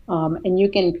 and you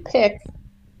can pick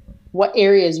what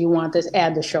areas you want this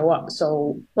ad to show up.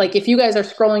 So like if you guys are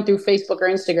scrolling through Facebook or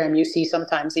Instagram, you see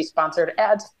sometimes these sponsored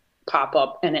ads pop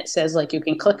up and it says like you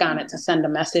can click on it to send a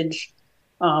message.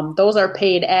 Those are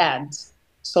paid ads.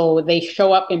 So they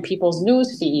show up in people's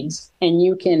news feeds and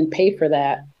you can pay for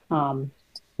that, and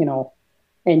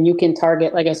you can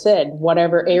target, like I said,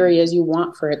 whatever areas you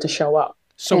want for it to show up.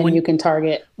 So and you can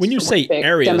target. When you say specific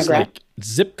areas, demographic. like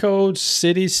zip codes,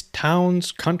 cities,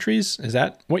 towns, countries, is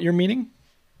that what you're meaning?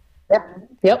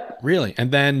 Yep. Really? And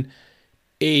then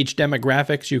age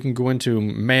demographics, you can go into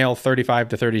male 35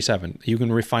 to 37. You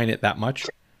can refine it that much?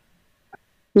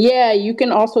 Yeah, you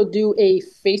can also do a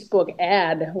Facebook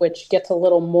ad, which gets a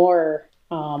little more.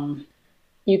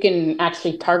 You can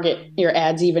actually target your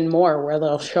ads even more, where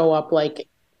they'll show up like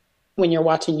when you're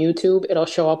watching YouTube, it'll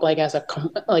show up like as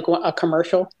like a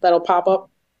commercial that'll pop up,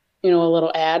 a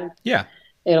little ad. Yeah.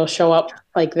 It'll show up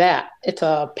like that. It's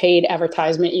a paid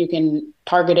advertisement. You can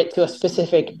target it to a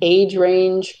specific age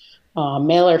range,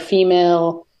 male or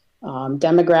female,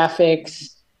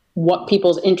 demographics, what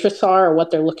people's interests are or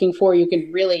what they're looking for. You can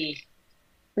really,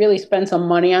 really spend some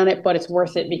money on it, but it's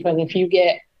worth it because if you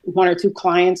get one or two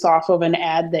clients off of an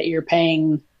ad that you're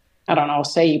paying, I don't know,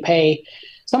 say you pay,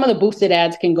 some of the boosted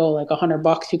ads can go like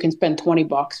 $100. You can spend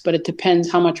 $20, but it depends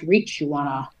how much reach you want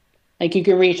to. Like you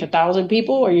can reach 1,000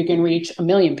 people or you can reach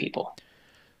 1,000,000 people.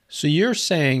 So you're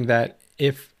saying that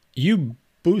if you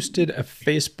boosted a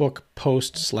Facebook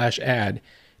post / ad,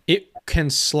 it can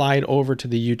slide over to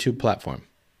the YouTube platform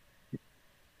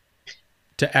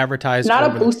to advertise.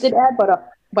 Not a boosted ad, but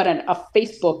a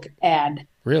Facebook ad.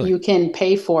 Really? You can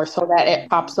pay for so that it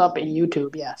pops up in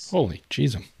YouTube. Yes. Holy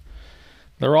jeez.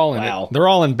 They're all in Wow. it. They're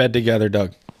all in bed together,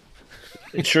 Doug.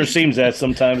 It sure seems that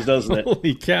sometimes, doesn't it?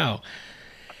 Holy cow.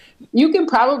 You can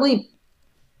probably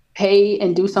pay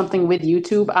and do something with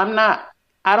YouTube.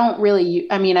 I don't really,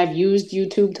 I mean, I've used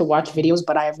YouTube to watch videos,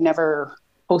 but I've never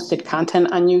posted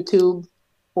content on YouTube,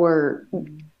 or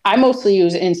I mostly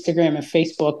use Instagram and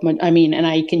Facebook. And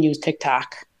I can use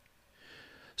TikTok.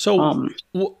 So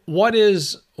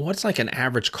what's like an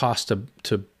average cost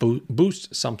to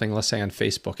boost something, let's say on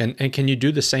Facebook? And can you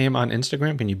do the same on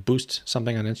Instagram? Can you boost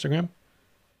something on Instagram?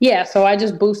 Yeah, so I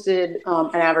just boosted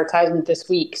an advertisement this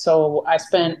week. So I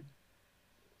spent,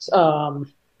 I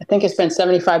think I spent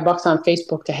 $75 on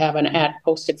Facebook to have an ad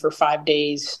posted for 5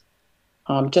 days.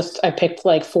 I picked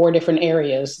like 4 different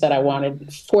areas that I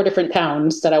wanted, 4 different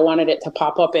towns that I wanted it to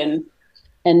pop up in.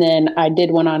 And then I did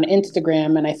one on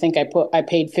Instagram, and I think I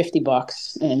paid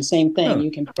 $50. And same thing, you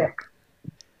can pick.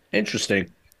 Interesting.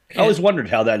 I always wondered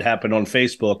how that happened on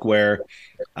Facebook, where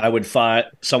I would find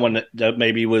someone that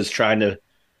maybe was trying to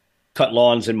cut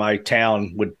lawns in my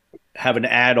town would have an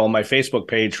ad on my Facebook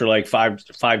page for like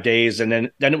five days, and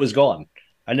then it was gone.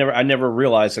 I never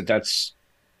realized that that's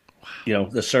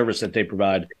the service that they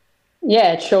provide.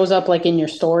 Yeah, it shows up like in your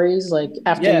stories. Like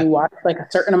after you watch like a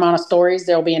certain amount of stories,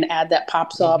 there'll be an ad that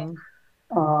pops up.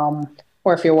 Or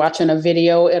if you're watching a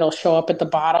video, it'll show up at the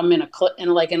bottom in a clip, in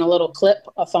a little clip,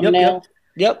 a thumbnail.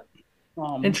 Yep.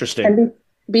 Interesting. And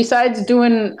besides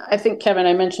doing, I think Kevin,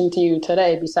 I mentioned to you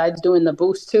today, besides doing the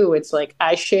boost too, it's like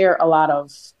I share a lot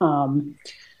of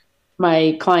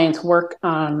my clients' work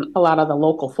on a lot of the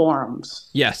local forums.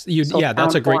 Yes,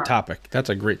 that's a great topic. That's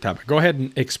a great topic. Go ahead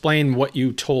and explain what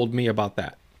you told me about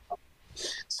that.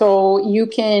 So you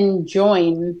can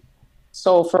join.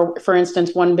 So for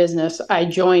instance, one business, I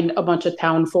joined a bunch of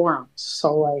town forums.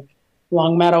 So like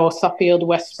Longmeadow, Suffield,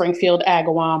 West Springfield,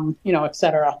 Agawam, et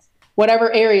cetera.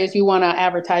 Whatever areas you want to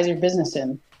advertise your business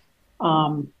in.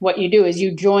 What you do is you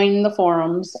join the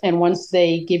forums, and once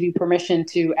they give you permission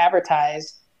to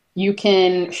advertise, you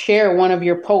can share one of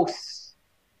your posts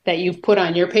that you've put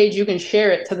on your page. You can share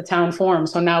it to the town forum.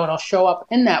 So now it'll show up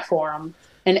in that forum,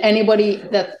 and anybody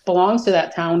that belongs to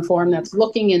that town forum that's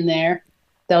looking in there,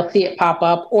 they'll see it pop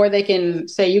up. Or they can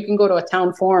say, you can go to a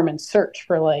town forum and search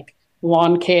for like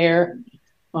lawn care,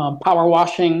 power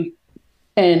washing,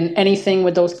 and anything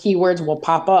with those keywords will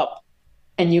pop up,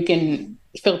 and you can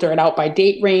filter it out by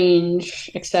date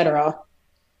range, etc.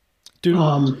 Do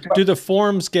the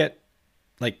forums get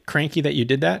like cranky that you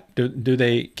did that? Do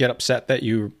they get upset that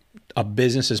a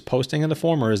business is posting in the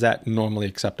forum, or is that normally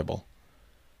acceptable?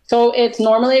 So it's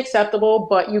normally acceptable,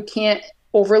 but you can't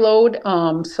overload.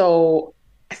 So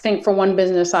I think for one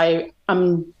business,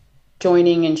 I'm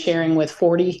joining and sharing with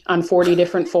 40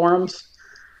 different forums.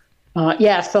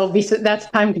 So that's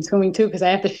time consuming too, because I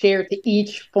have to share to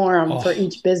each forum for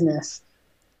each business.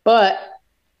 But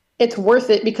it's worth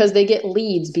it because they get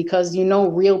leads, because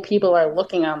real people are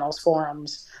looking on those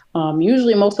forums.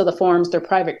 Usually most of the forums, they're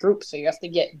private groups, so you have to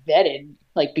get vetted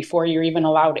like before you're even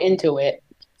allowed into it.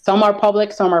 Some are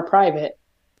public, some are private.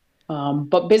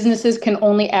 But businesses can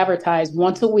only advertise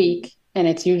once a week, and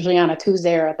it's usually on a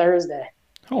Tuesday or a Thursday.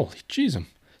 Holy jeez.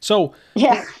 So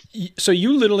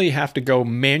you literally have to go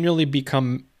manually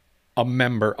become a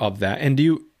member of that. And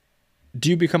do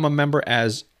you become a member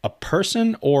as a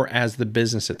person or as the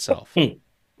business itself?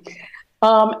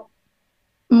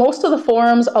 Most of the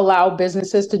forums allow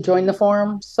businesses to join the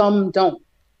forum. Some don't.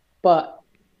 But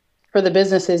for the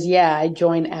businesses, yeah, I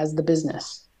join as the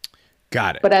business.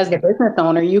 Got it. But as the business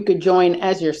owner, you could join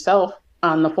as yourself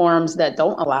on the forums that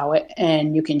don't allow it,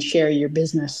 and you can share your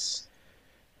business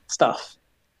stuff.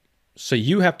 So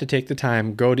you have to take the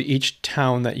time, go to each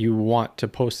town that you want to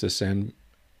post this in,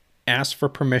 ask for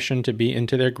permission to be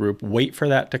into their group, wait for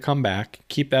that to come back,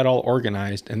 keep that all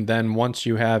organized, and then once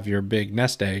you have your big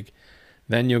nest egg,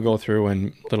 then you'll go through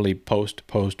and literally post.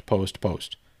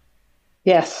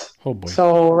 Yes. Oh boy.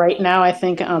 So right now, I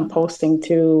think I'm posting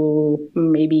to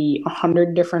maybe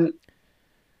 100 different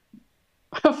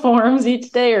forums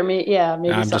each day, or maybe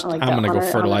something like that. I'm gonna go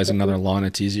fertilize another lawn.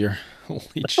 It's easier. Holy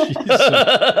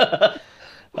jeez.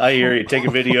 I hear you. Take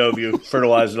a video of you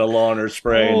fertilizing a lawn or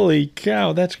spraying. Holy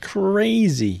cow, that's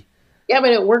crazy. Yeah,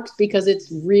 but it works because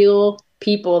it's real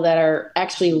people that are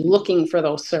actually looking for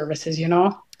those services, you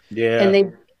know? Yeah.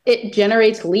 And it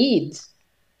generates leads.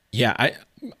 Yeah,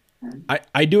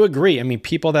 I do agree. I mean,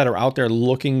 people that are out there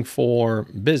looking for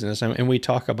business, and we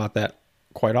talk about that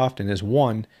quite often, is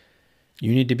one,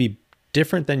 you need to be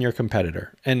different than your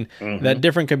competitor. And that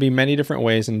different could be many different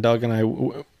ways. And Doug and I,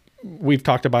 we've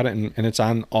talked about it, and it's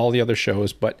on all the other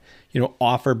shows, but,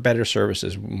 offer better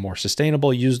services, more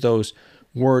sustainable, use those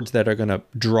words that are going to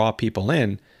draw people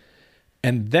in.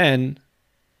 And then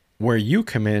where you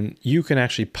come in, you can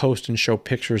actually post and show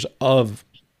pictures of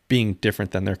being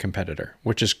different than their competitor,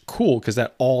 which is cool because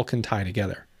that all can tie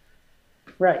together.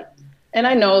 Right. And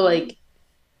I know, like,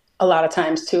 a lot of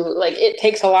times too, like, it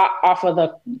takes a lot off of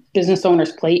the business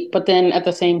owner's plate, but then at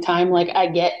the same time, like, I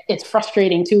get it's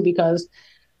frustrating too, because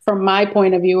from my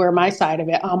point of view or my side of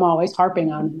it, I'm always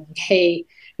harping on, like, hey,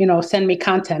 send me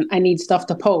content. I need stuff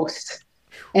to post.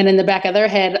 And in the back of their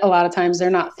head, a lot of times they're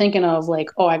not thinking of, like,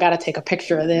 oh, I got to take a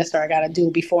picture of this, or I got to do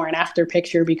a before and after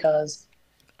picture because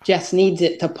Jess needs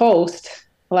it to post.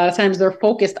 A lot of times they're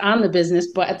focused on the business,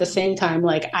 but at the same time,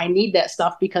 like, I need that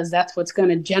stuff because that's what's going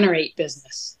to generate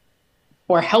business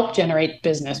or help generate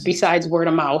business besides word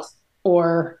of mouth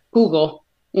or Google,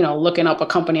 looking up a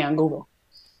company on Google.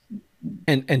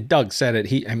 And Doug said it.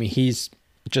 He's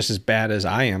just as bad as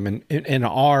I am. And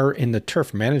in the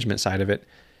turf management side of it,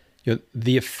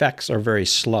 the effects are very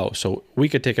slow. So we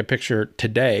could take a picture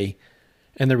today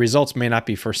and the results may not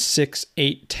be for 6,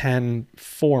 8, 10,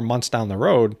 4 months down the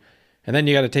road. And then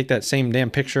you got to take that same damn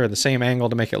picture at the same angle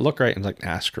to make it look right. And it's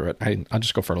like, screw it. I'll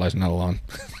just go fertilize another lawn.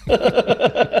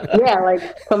 Yeah.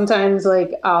 Like, sometimes,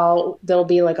 like, there'll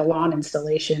be like a lawn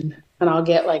installation and I'll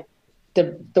get like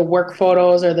the work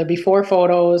photos or the before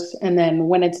photos. And then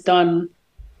when it's done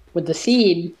with the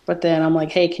seed, but then I'm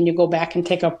like, hey, can you go back and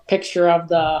take a picture of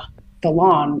the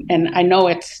lawn? And I know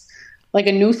it's like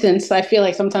a nuisance. I feel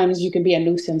like sometimes you can be a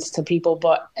nuisance to people,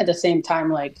 but at the same time,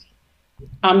 like,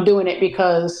 I'm doing it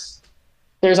because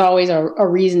there's always a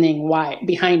reasoning why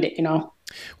behind it,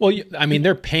 Well,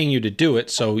 they're paying you to do it,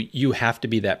 so you have to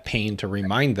be that pain to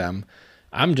remind them.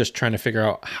 I'm just trying to figure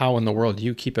out how in the world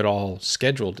you keep it all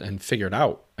scheduled and figured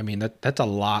out. I mean, that's a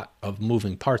lot of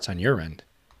moving parts on your end.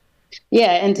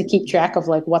 Yeah, and to keep track of,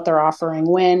 like, what they're offering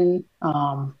when,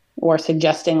 or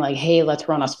suggesting, like, hey, let's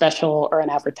run a special or an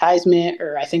advertisement,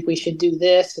 or I think we should do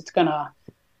this. It's gonna,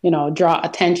 draw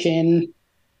attention,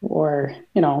 or,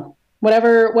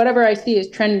 whatever I see is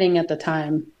trending at the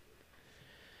time.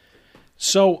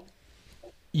 So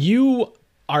you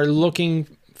are looking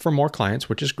for more clients,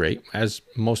 which is great, as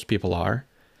most people are.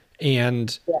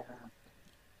 And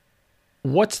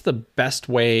what's the best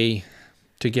way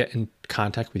to get in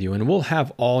contact with you? And we'll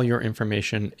have all your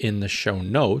information in the show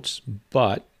notes,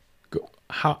 but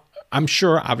I'm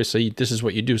sure obviously this is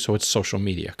what you do. So it's social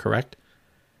media, correct?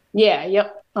 Yeah.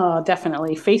 Yep.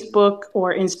 Definitely Facebook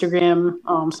or Instagram.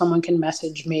 Someone can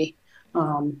message me.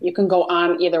 You can go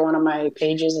on either one of my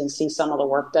pages and see some of the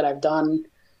work that I've done.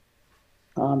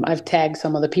 I've tagged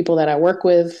some of the people that I work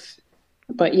with,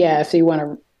 but yeah, if you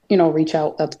want to, reach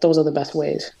out, those are the best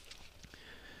ways.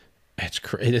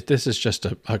 This is just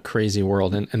a crazy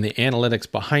world, and the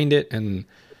analytics behind it, and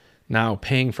now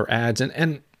paying for ads,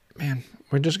 and man,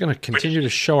 we're just going to continue to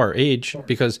show our age,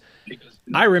 because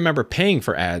I remember paying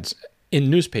for ads in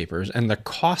newspapers, and the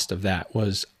cost of that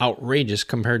was outrageous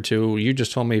compared to, you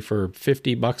just told me for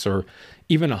 $50 or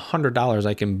even $100,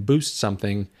 I can boost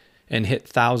something and hit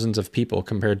thousands of people,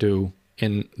 compared to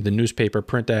in the newspaper,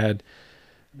 print ad,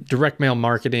 direct mail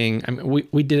marketing. I mean,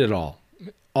 we did it all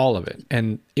of it.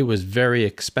 And it was very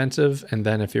expensive. And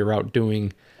then if you're out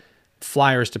doing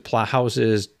flyers to plow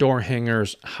houses, door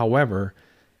hangers, however,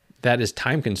 that is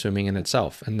time consuming in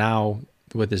itself. And now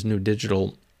with this new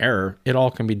digital era, it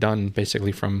all can be done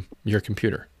basically from your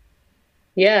computer.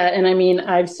 Yeah, and I mean,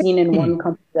 I've seen in one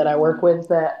company that I work with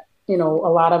that, a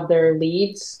lot of their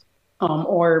leads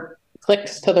or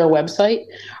clicks to their website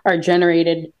are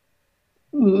generated.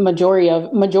 Majority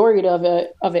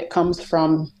of it comes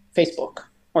from Facebook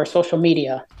or social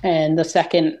media, and the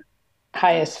second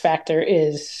highest factor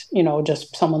is,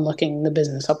 just someone looking the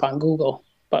business up on Google.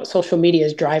 But social media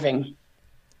is the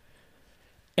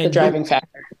And driving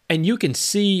factor. and you can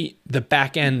see the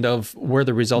back end of where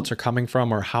the results are coming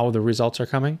from or how the results are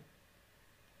coming.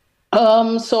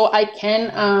 So I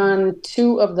can on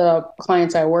two of the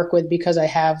clients I work with because I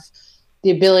have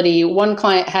the ability. One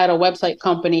client had a website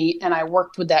company and I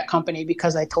worked with that company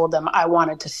because I told them I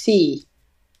wanted to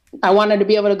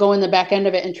be able to go in the back end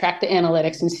of it and track the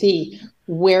analytics and see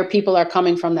where people are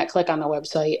coming from that click on the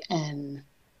website and,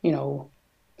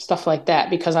 stuff like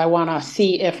that, because I want to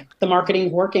see if the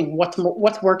marketing's working, what's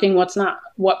working, what's not,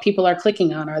 what people are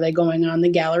clicking on. Are they going on the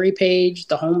gallery page,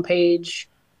 the home page,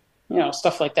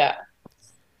 stuff like that.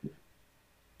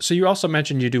 So you also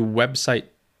mentioned you do website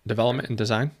development and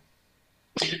design.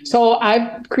 So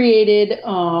I've created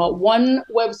one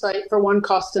website for one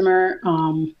customer,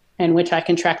 in which I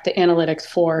can track the analytics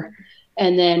for.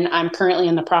 And then I'm currently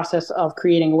in the process of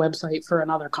creating a website for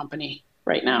another company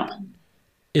right now.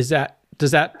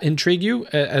 Does that intrigue you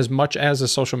as much as the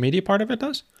social media part of it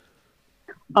does?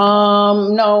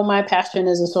 No, my passion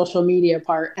is the social media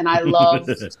part, and I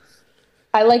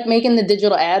like making the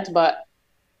digital ads, but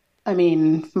I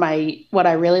mean, what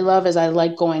I really love is I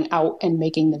like going out and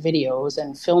making the videos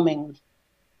and filming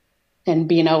and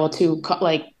being able to,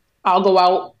 like, I'll go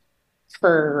out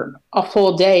for a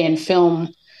full day and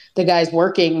film the guys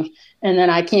working, and then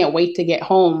I can't wait to get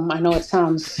home. I know it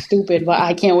sounds stupid, but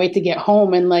I can't wait to get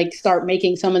home and like start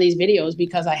making some of these videos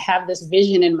because I have this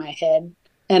vision in my head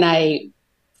and I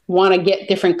want to get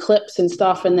different clips and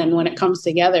stuff. And then when it comes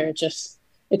together, it's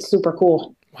super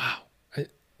cool. Wow.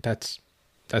 That's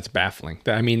baffling.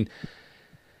 I mean,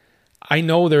 I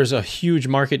know there's a huge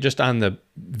market just on the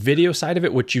video side of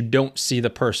it, which you don't see the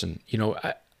person.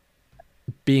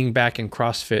 Being back in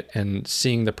CrossFit and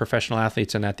seeing the professional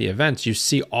athletes and at the events, you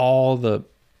see all the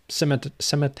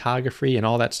cinematography and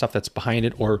all that stuff that's behind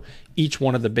it, or each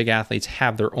one of the big athletes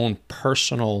have their own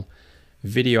personal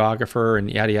videographer and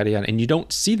yada, yada, yada. And you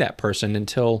don't see that person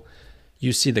until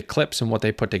you see the clips and what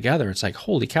they put together. It's like,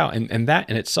 holy cow. And that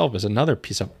in itself is another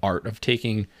piece of art of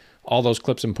taking all those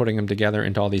clips and putting them together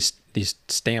into all these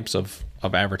stamps of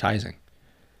advertising.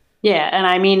 Yeah. And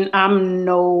I mean, I'm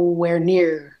nowhere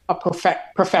near a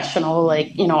professional.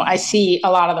 Like, I see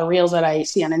a lot of the reels that I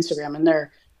see on Instagram,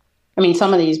 and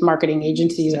some of these marketing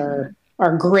agencies are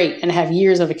great and have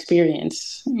years of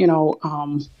experience,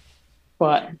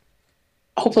 but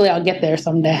hopefully I'll get there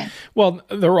someday. Well,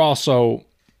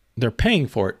 they're paying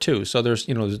for it too. So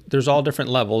there's all different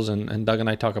levels, and Doug and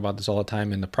I talk about this all the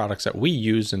time in the products that we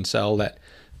use and sell, that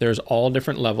there's all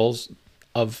different levels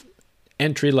of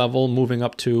entry level moving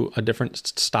up to a different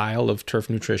style of turf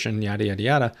nutrition, yada, yada,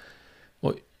 yada.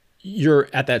 Well, you're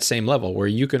at that same level where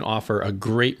you can offer a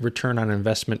great return on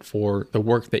investment for the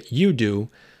work that you do,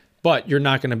 but you're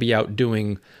not going to be out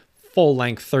doing full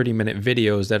length 30-minute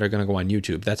videos that are going to go on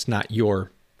YouTube. That's not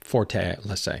your forte,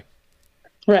 let's say.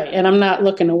 Right. And I'm not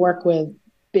looking to work with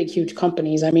big, huge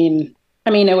companies. I mean,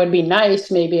 it would be nice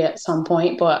maybe at some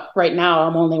point, but right now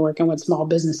I'm only working with small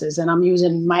businesses, and I'm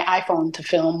using my iPhone to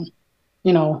film,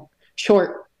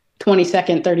 short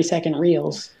 20-second, 30-second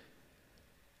reels.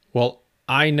 Well,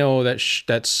 I know that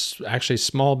that's actually,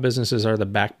 small businesses are the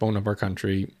backbone of our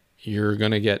country. You're going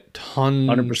to get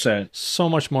 100%, so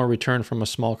much more return from a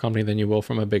small company than you will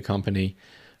from a big company.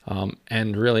 And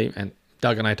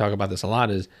Doug and I talk about this a lot,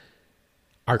 is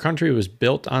our country was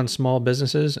built on small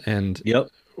businesses, and yep,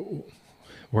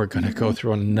 we're going to go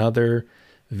through another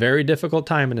very difficult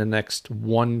time in the next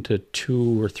 1 to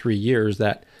 2 or 3 years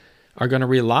that are going to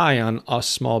rely on us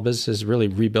small businesses really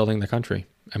rebuilding the country.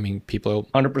 I mean, people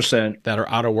 100% that are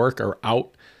out of work are out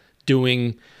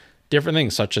doing different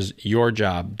things, such as your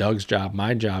job, Doug's job,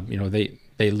 my job.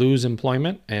 They lose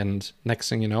employment, and next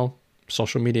thing you know,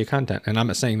 social media content. And I'm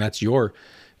not saying that's your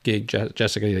gig,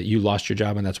 Jessica, that you lost your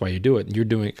job and that's why you do it. You're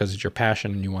doing it because it's your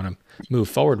passion and you want to move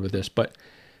forward with this. But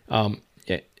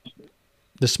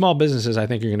the small businesses, I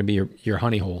think, are going to be your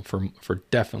honey hole for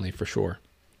definitely, for sure.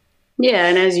 Yeah.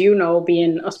 And as you know,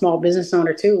 being a small business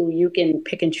owner too, you can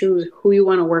pick and choose who you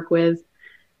want to work with,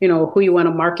 who you want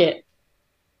to market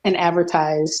and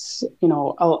advertise.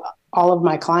 All of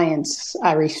my clients,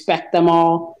 I respect them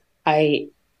all. I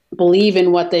believe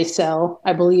in what they sell.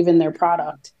 I believe in their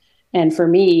product. And for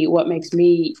me, what makes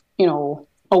me,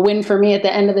 a win for me at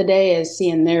the end of the day is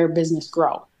seeing their business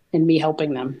grow and me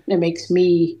helping them. It makes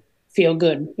me feel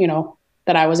good,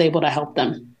 that I was able to help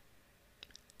them.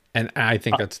 And I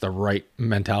think that's the right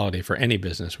mentality for any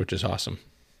business, which is awesome.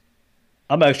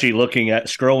 I'm actually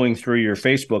scrolling through your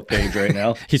Facebook page right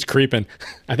now. He's creeping.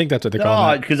 I think that's what they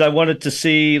call it. Because I wanted to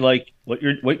see like what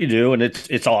you do, and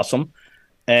it's awesome.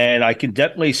 And I can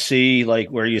definitely see like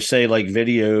where you say like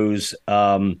videos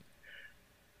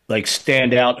like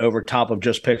stand out over top of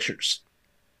just pictures.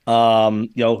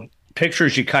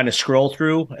 Pictures you kind of scroll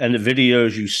through, and the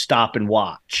videos you stop and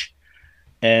watch.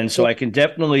 And so I can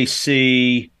definitely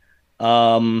see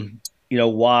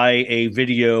why a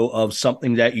video of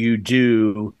something that you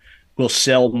do will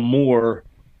sell more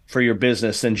for your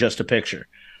business than just a picture.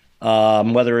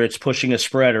 Whether it's pushing a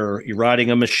spreader, you're riding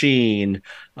a machine,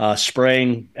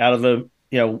 spraying out of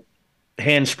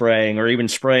hand spraying, or even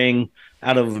spraying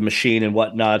out of a machine and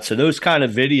whatnot. So those kind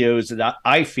of videos that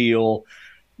I feel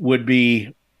would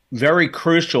be very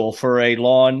crucial for a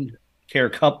lawn care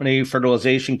company,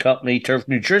 fertilization company, turf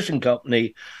nutrition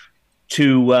company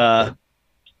to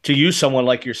use someone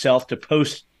like yourself to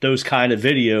post those kind of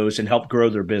videos and help grow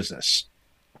their business.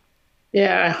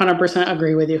 Yeah, I 100%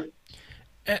 agree with you.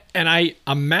 And I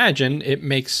imagine it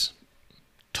makes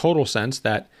total sense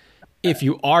that if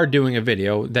you are doing a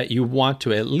video, that you want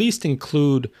to at least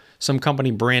include some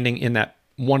company branding in that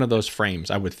one of those frames,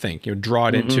 I would think. You draw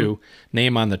it into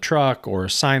name on the truck or a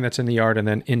sign that's in the yard and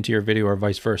then into your video, or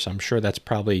vice versa. I'm sure that's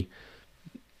probably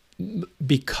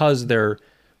because they're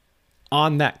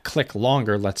on that click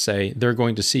longer, let's say, they're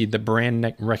going to see the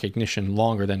brand recognition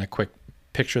longer than a quick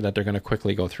picture that they're going to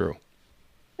quickly go through.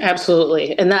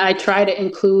 Absolutely. And that I try to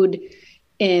include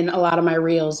in a lot of my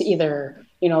reels, either,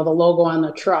 the logo on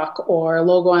the truck or a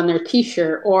logo on their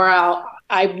t-shirt, or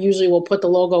I usually will put the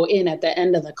logo in at the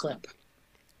end of the clip.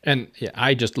 And yeah,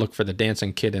 I just look for the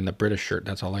dancing kid in the British shirt.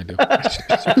 That's all I do.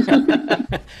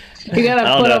 You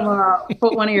gotta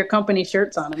put one of your company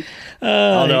shirts on him.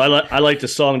 I like the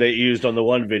song that you used on the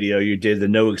one video you did, the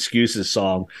No Excuses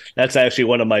song. That's actually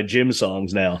one of my gym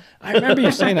songs now. I remember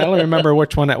you saying that. I don't remember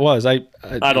which one that was. I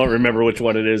don't remember which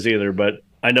one it is either, but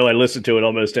I know I listen to it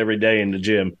almost every day in the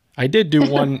gym. I did do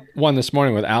one this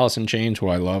morning with Alice in Chains, who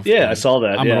I love. Yeah, I saw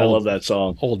that. I love that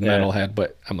song. Old metalhead,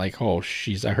 but I'm like, oh,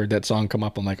 jeez, I heard that song come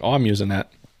up. I'm like, oh, I'm using that.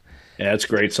 Yeah, it's a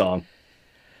great song.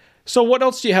 So what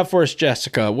else do you have for us,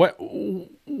 Jessica? What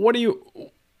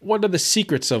are the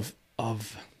secrets of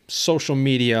social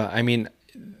media? I mean,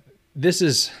 this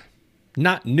is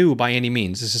not new by any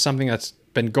means. This is something that's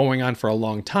been going on for a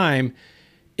long time.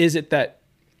 Is it that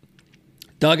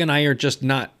Doug and I are just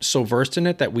not so versed in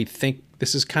it that we think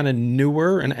this is kind of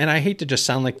newer? And I hate to just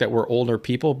sound like that we're older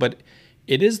people, but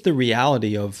it is the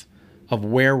reality of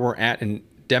where we're at in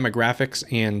demographics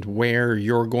and where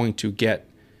you're going to get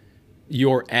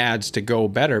your ads to go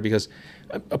better. Because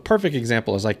a perfect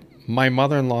example is like my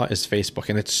mother-in-law is Facebook,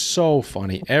 and it's so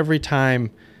funny. Every time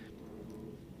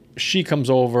she comes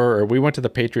over, or we went to the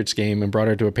Patriots game and brought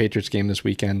her to a Patriots game this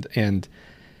weekend, and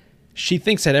she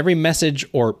thinks that every message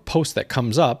or post that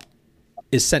comes up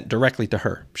is sent directly to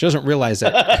her. She doesn't realize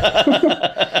that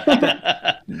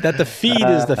that the feed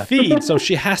is the feed. So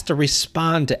she has to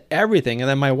respond to everything. And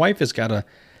then my wife has got to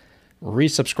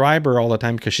resubscribe her all the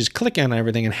time because she's clicking on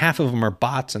everything, and half of them are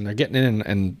bots, and they're getting in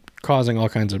and causing all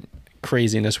kinds of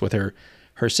craziness with her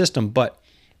system. But,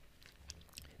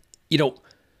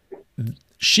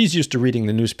 she's used to reading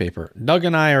the newspaper. Doug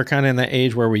and I are kind of in the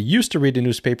age where we used to read the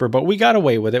newspaper, but we got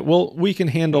away with it. We can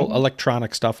handle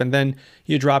electronic stuff. And then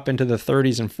you drop into the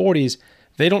 30s and 40s,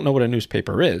 they don't know what a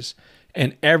newspaper is.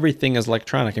 And everything is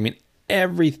electronic. I mean,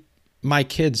 my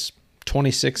kids,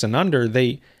 26 and under,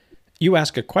 you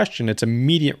ask a question, it's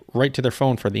immediate right to their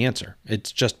phone for the answer.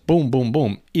 It's just boom, boom,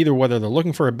 boom, either whether they're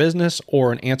looking for a business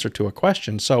or an answer to a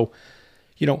question. So,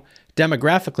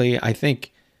 demographically, I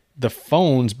think the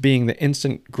phones being the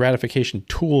instant gratification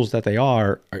tools that they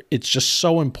are, it's just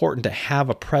so important to have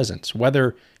a presence,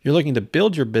 whether you're looking to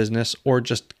build your business or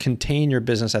just contain your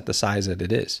business at the size that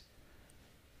it is.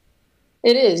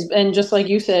 It is. And just like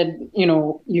you said,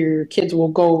 your kids will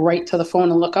go right to the phone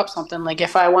and look up something. Like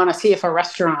if I want to see if a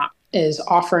restaurant is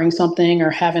offering something or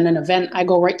having an event, I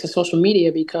go right to social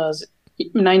media, because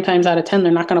 9 times out of 10,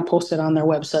 they're not going to post it on their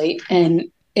website. And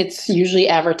it's usually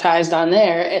advertised on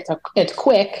there. It's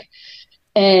quick.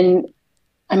 And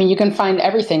I mean, you can find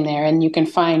everything there, and you can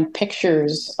find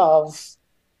pictures of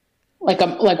like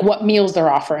what meals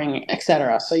they're offering,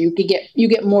 etc. So you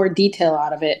get more detail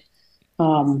out of it.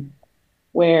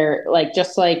 Where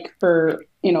just like for,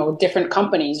 different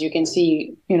companies, you can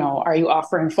see, are you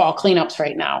offering fall cleanups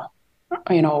right now?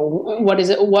 What is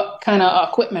it? What kind of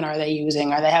equipment are they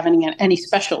using? Are they having any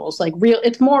specials?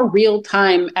 It's more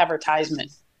real-time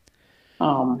advertisement.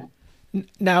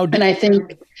 Now, And I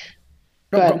think,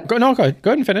 go ahead. Go ahead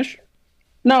and finish.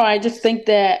 No, I just think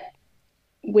that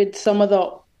with some of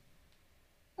the,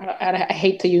 I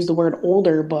hate to use the word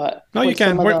older, but No, you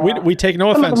can. the, We take no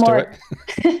offense to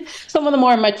it. Some of the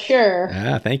more mature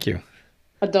thank you.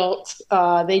 adults,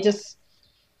 they just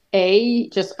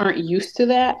aren't used to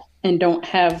that and don't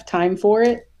have time for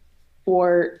it.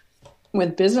 Or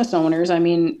with business owners, I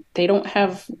mean,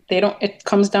 it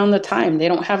comes down to time. They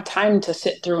don't have time to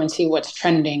sit through and see what's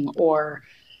trending or,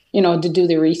 to do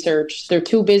the research. They're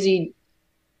too busy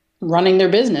running their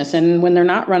business. And when they're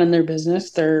not running their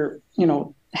business, they're,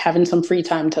 having some free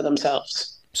time to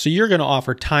themselves. So you're going to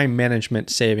offer time management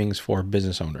savings for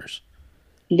business owners?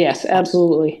 Yes,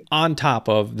 absolutely. On top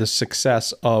of the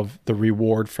success of the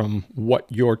reward from what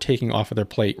you're taking off of their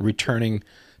plate, returning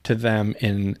to them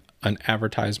in an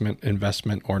advertisement,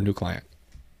 investment, or new client.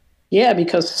 Yeah,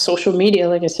 because social media,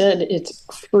 like I said, it's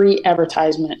free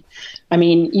advertisement. I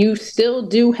mean, you still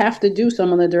do have to do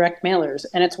some of the direct mailers,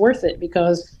 and it's worth it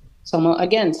because some of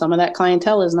that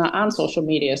clientele is not on social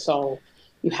media. So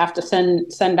you have to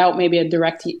send out maybe a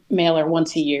direct mailer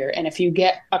once a year. And if you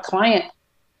get a client,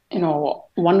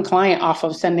 one client off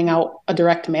of sending out a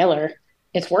direct mailer,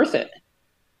 it's worth it.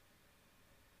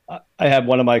 I have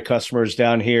one of my customers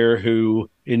down here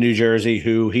in New Jersey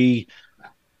who he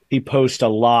posts a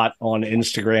lot on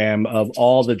Instagram of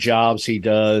all the jobs he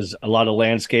does, a lot of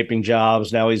landscaping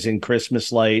jobs. Now he's in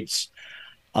Christmas lights.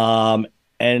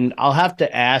 And I'll have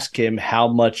to ask him how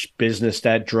much business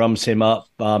that drums him up,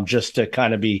 just to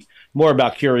kind of be more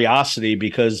about curiosity,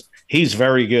 because he's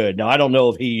very good. Now, I don't know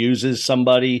if he uses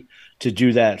somebody to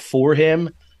do that for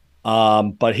him,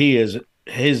 but his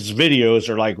videos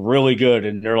are like really good.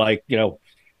 And they're like,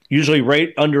 usually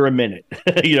right under a minute,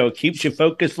 keeps you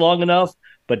focused long enough,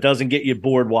 but doesn't get you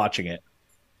bored watching it.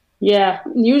 Yeah.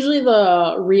 Usually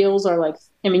the reels are like,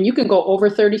 you can go over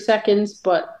 30 seconds,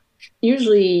 but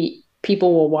usually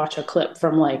people will watch a clip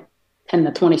from like 10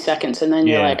 to 20 seconds. And then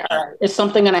you're like, all right, is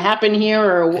something going to happen here?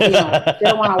 Or, they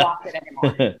don't want to watch it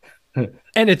anymore.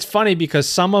 And it's funny because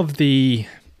some of the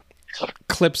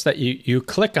clips that you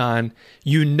click on,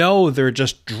 they're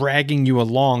just dragging you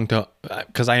along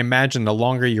because I imagine the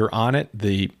longer you're on it,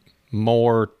 the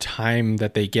more time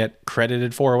that they get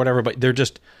credited for or whatever, but they're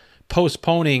just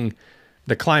postponing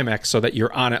the climax so that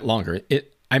you're on it longer.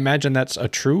 I imagine that's a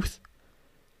truth.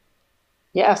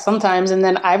 Yeah, sometimes. And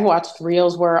then I've watched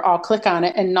reels where I'll click on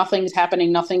it and nothing's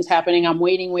happening. I'm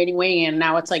waiting. And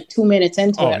now it's like 2 minutes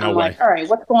into it. And I'm like, all right,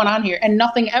 what's going on here? And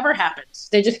nothing ever happens.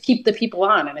 They just keep the people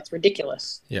on and it's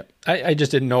ridiculous. Yeah. I just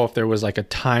didn't know if there was like a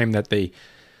time that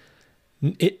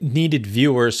it needed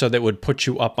viewers so that would put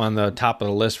you up on the top of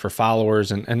the list for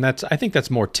followers. And I think that's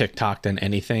more TikTok than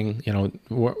anything.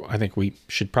 I think we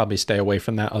should probably stay away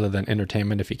from that other than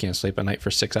entertainment if you can't sleep at night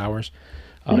for 6 hours.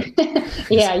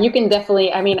 Yeah, you can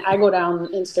definitely. I go down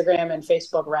Instagram and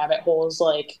Facebook rabbit holes.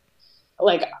 Like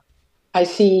I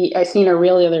seen a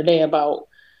reel the other day about,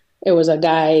 it was a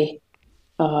guy.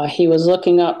 He was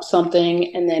looking up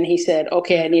something, and then he said,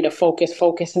 "Okay, I need a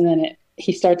focus," and then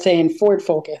he starts saying Ford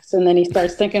Focus, and then he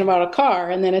starts thinking about a car,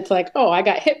 and then it's like, "Oh, I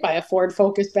got hit by a Ford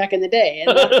Focus back in the day,"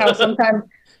 and that's how sometimes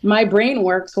my brain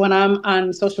works when I'm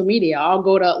on social media. I'll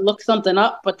go to look something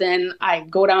up, but then I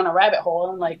go down a rabbit hole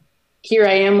and like, here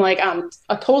I am, like on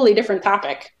a totally different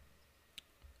topic.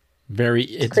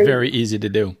 It's very easy to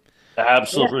do.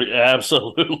 Absolutely. Yeah.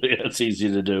 Absolutely. It's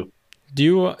easy to do.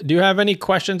 Do you have any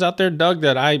questions out there, Doug,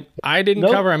 that I didn't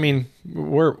cover? I mean,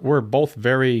 we're both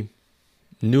very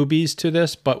newbies to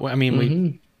this, but I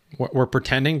mean, we're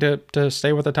pretending to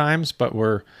stay with the times, but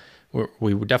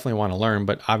we definitely want to learn.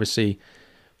 But obviously,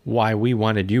 why we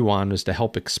wanted you on was to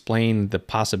help explain the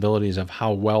possibilities of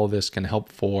how well this can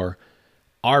help for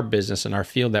our business and our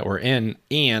field that we're in.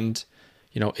 And,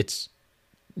 it's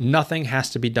nothing has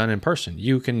to be done in person.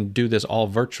 You can do this all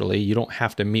virtually. You don't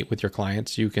have to meet with your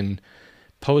clients. You can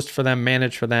post for them,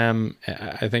 manage for them.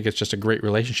 I think it's just a great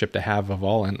relationship to have of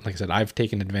all. And like I said, I've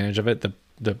taken advantage of it.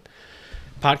 The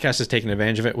podcast has taken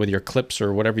advantage of it with your clips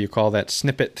or whatever you call that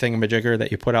snippet thingamajigger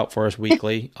that you put out for us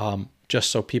weekly, just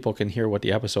so people can hear what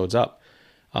the episode's up.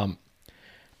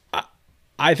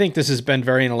 I think this has been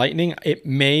very enlightening. It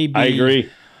may be. I agree.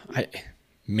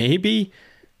 Maybe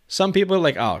some people are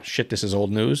like, oh, shit, this is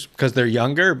old news because they're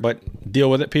younger, but deal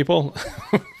with it, people.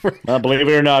 Believe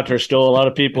it or not, there's still a lot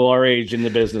of people our age in the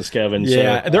business, Kevin.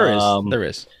 Yeah, so, there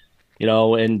is.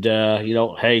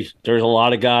 Hey, there's a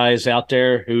lot of guys out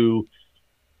there who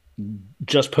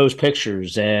just post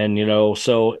pictures and,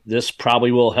 so this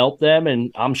probably will help them.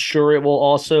 And I'm sure it will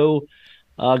also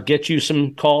get you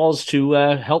some calls to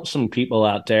help some people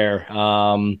out there.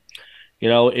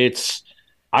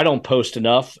 I don't post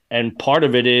enough, and part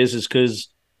of it is because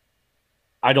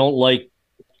I don't like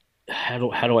how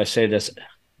do I say this?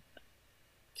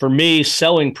 For me,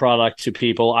 selling product to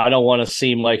people, I don't want to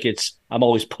seem like I'm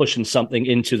always pushing something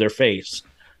into their face.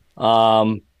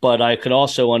 But I could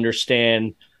also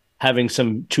understand having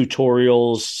some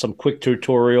tutorials, some quick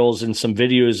tutorials, and some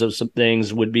videos of some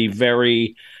things would be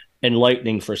very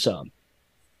enlightening for some.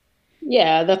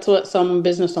 Yeah, that's what some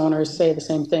business owners say, the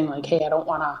same thing. Like, hey, I don't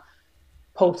want to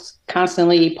post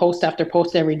after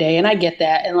post every day. And I get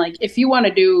that. And like, if you want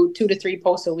to do 2 to 3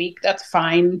 posts a week, that's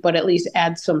fine, but at least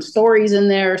add some stories in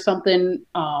there or something.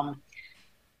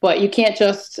 But you can't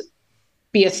just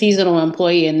be a seasonal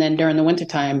employee and then during the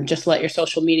wintertime, just let your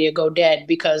social media go dead,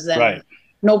 because then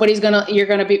you're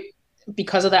going to be,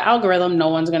 because of the algorithm, no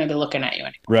one's going to be looking at you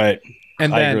anymore. Right.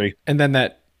 And I agree. And then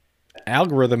that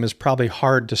algorithm is probably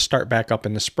hard to start back up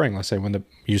in the spring. Let's say when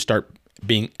you start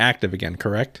being active again,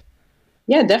 correct?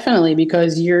 Yeah, definitely,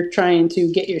 because you're trying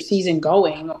to get your season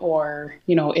going, or,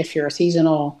 if you're a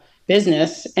seasonal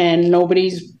business and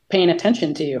nobody's paying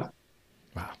attention to you.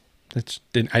 Wow.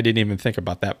 I didn't even think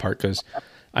about that part, because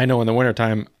I know in the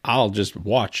wintertime, I'll just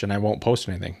watch and I won't post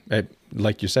anything.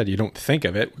 Like you said, you don't think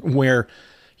of it, where,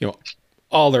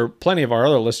 plenty of our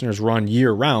other listeners run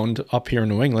year round. Up here in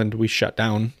New England, we shut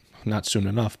down, not soon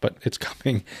enough, but it's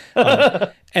coming,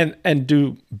 and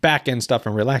do back end stuff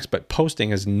and relax. But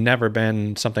posting has never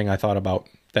been something I thought about.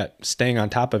 That staying on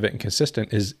top of it and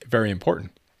consistent is very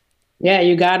important. Yeah,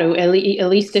 you got to at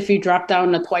least if you drop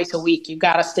down to twice a week, you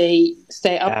got to stay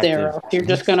up active there. Or you're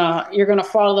just you're gonna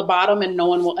fall to the bottom, and no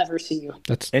one will ever see you.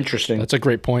 That's interesting. That's a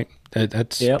great point.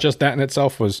 That's just that in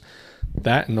itself was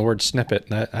that, and the word snippet.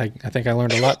 That I think I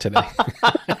learned a lot today.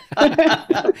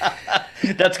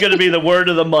 That's going to be the word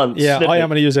of the month. Yeah, I'm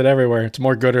going to use it everywhere. It's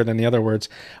more gooder than the other words.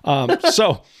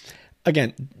 So,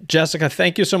 again, Jessica,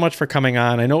 thank you so much for coming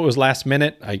on. I know it was last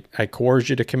minute. I coerced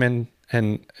you to come in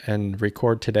and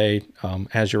record today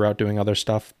as you're out doing other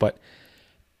stuff. But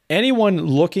anyone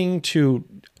looking to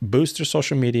boost their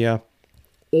social media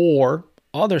or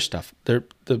other stuff, the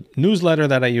newsletter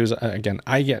that I use, again,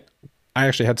 I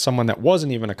actually had someone that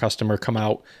wasn't even a customer come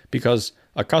out because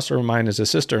a customer of mine is a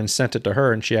sister and sent it to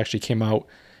her. And she actually came out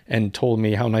and told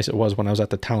me how nice it was when I was at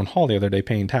the town hall the other day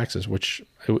paying taxes, which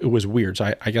it was weird.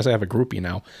 So I guess I have a groupie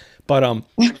now. But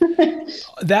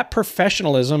that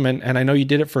professionalism, and I know you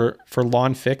did it for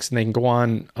Lawn Fix, and they can go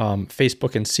on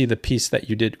Facebook and see the piece that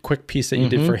you did, quick piece that you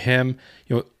did for him.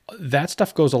 That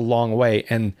stuff goes a long way.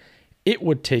 And it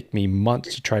would take me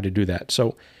months to try to do that.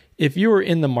 So if you were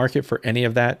in the market for any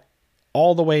of that,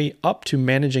 all the way up to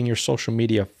managing your social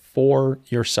media for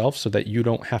yourself so that you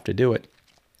don't have to do it,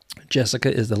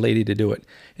 Jessica is the lady to do it.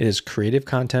 It is Creative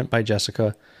Content by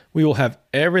Jessica. We will have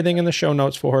everything in the show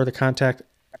notes for her to contact.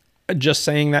 Just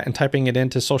saying that and typing it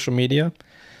into social media,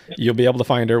 you'll be able to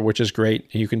find her, which is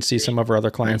great. You can see some of her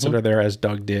other clients that are there, as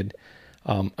Doug did.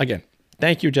 Again,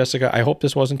 thank you, Jessica. I hope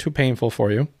this wasn't too painful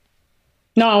for you.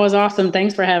 No, it was awesome.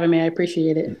 Thanks for having me. I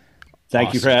appreciate it.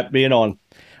 Thank you for being on.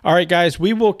 All right, guys,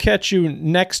 we will catch you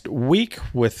next week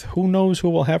with who knows who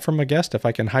we'll have from a guest, if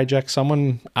I can hijack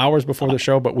someone hours before the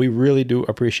show, but we really do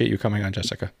appreciate you coming on,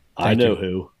 Jessica. I know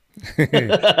who.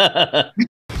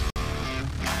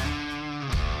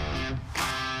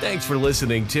 Thanks for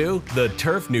listening to the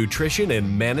Turf Nutrition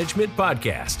and Management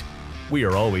Podcast. We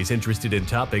are always interested in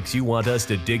topics you want us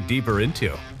to dig deeper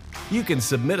into. You can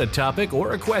submit a topic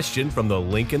or a question from the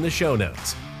link in the show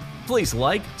notes. Please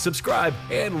like, subscribe,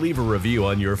 and leave a review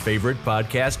on your favorite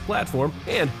podcast platform,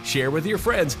 and share with your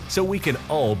friends so we can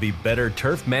all be better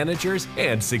turf managers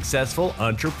and successful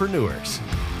entrepreneurs.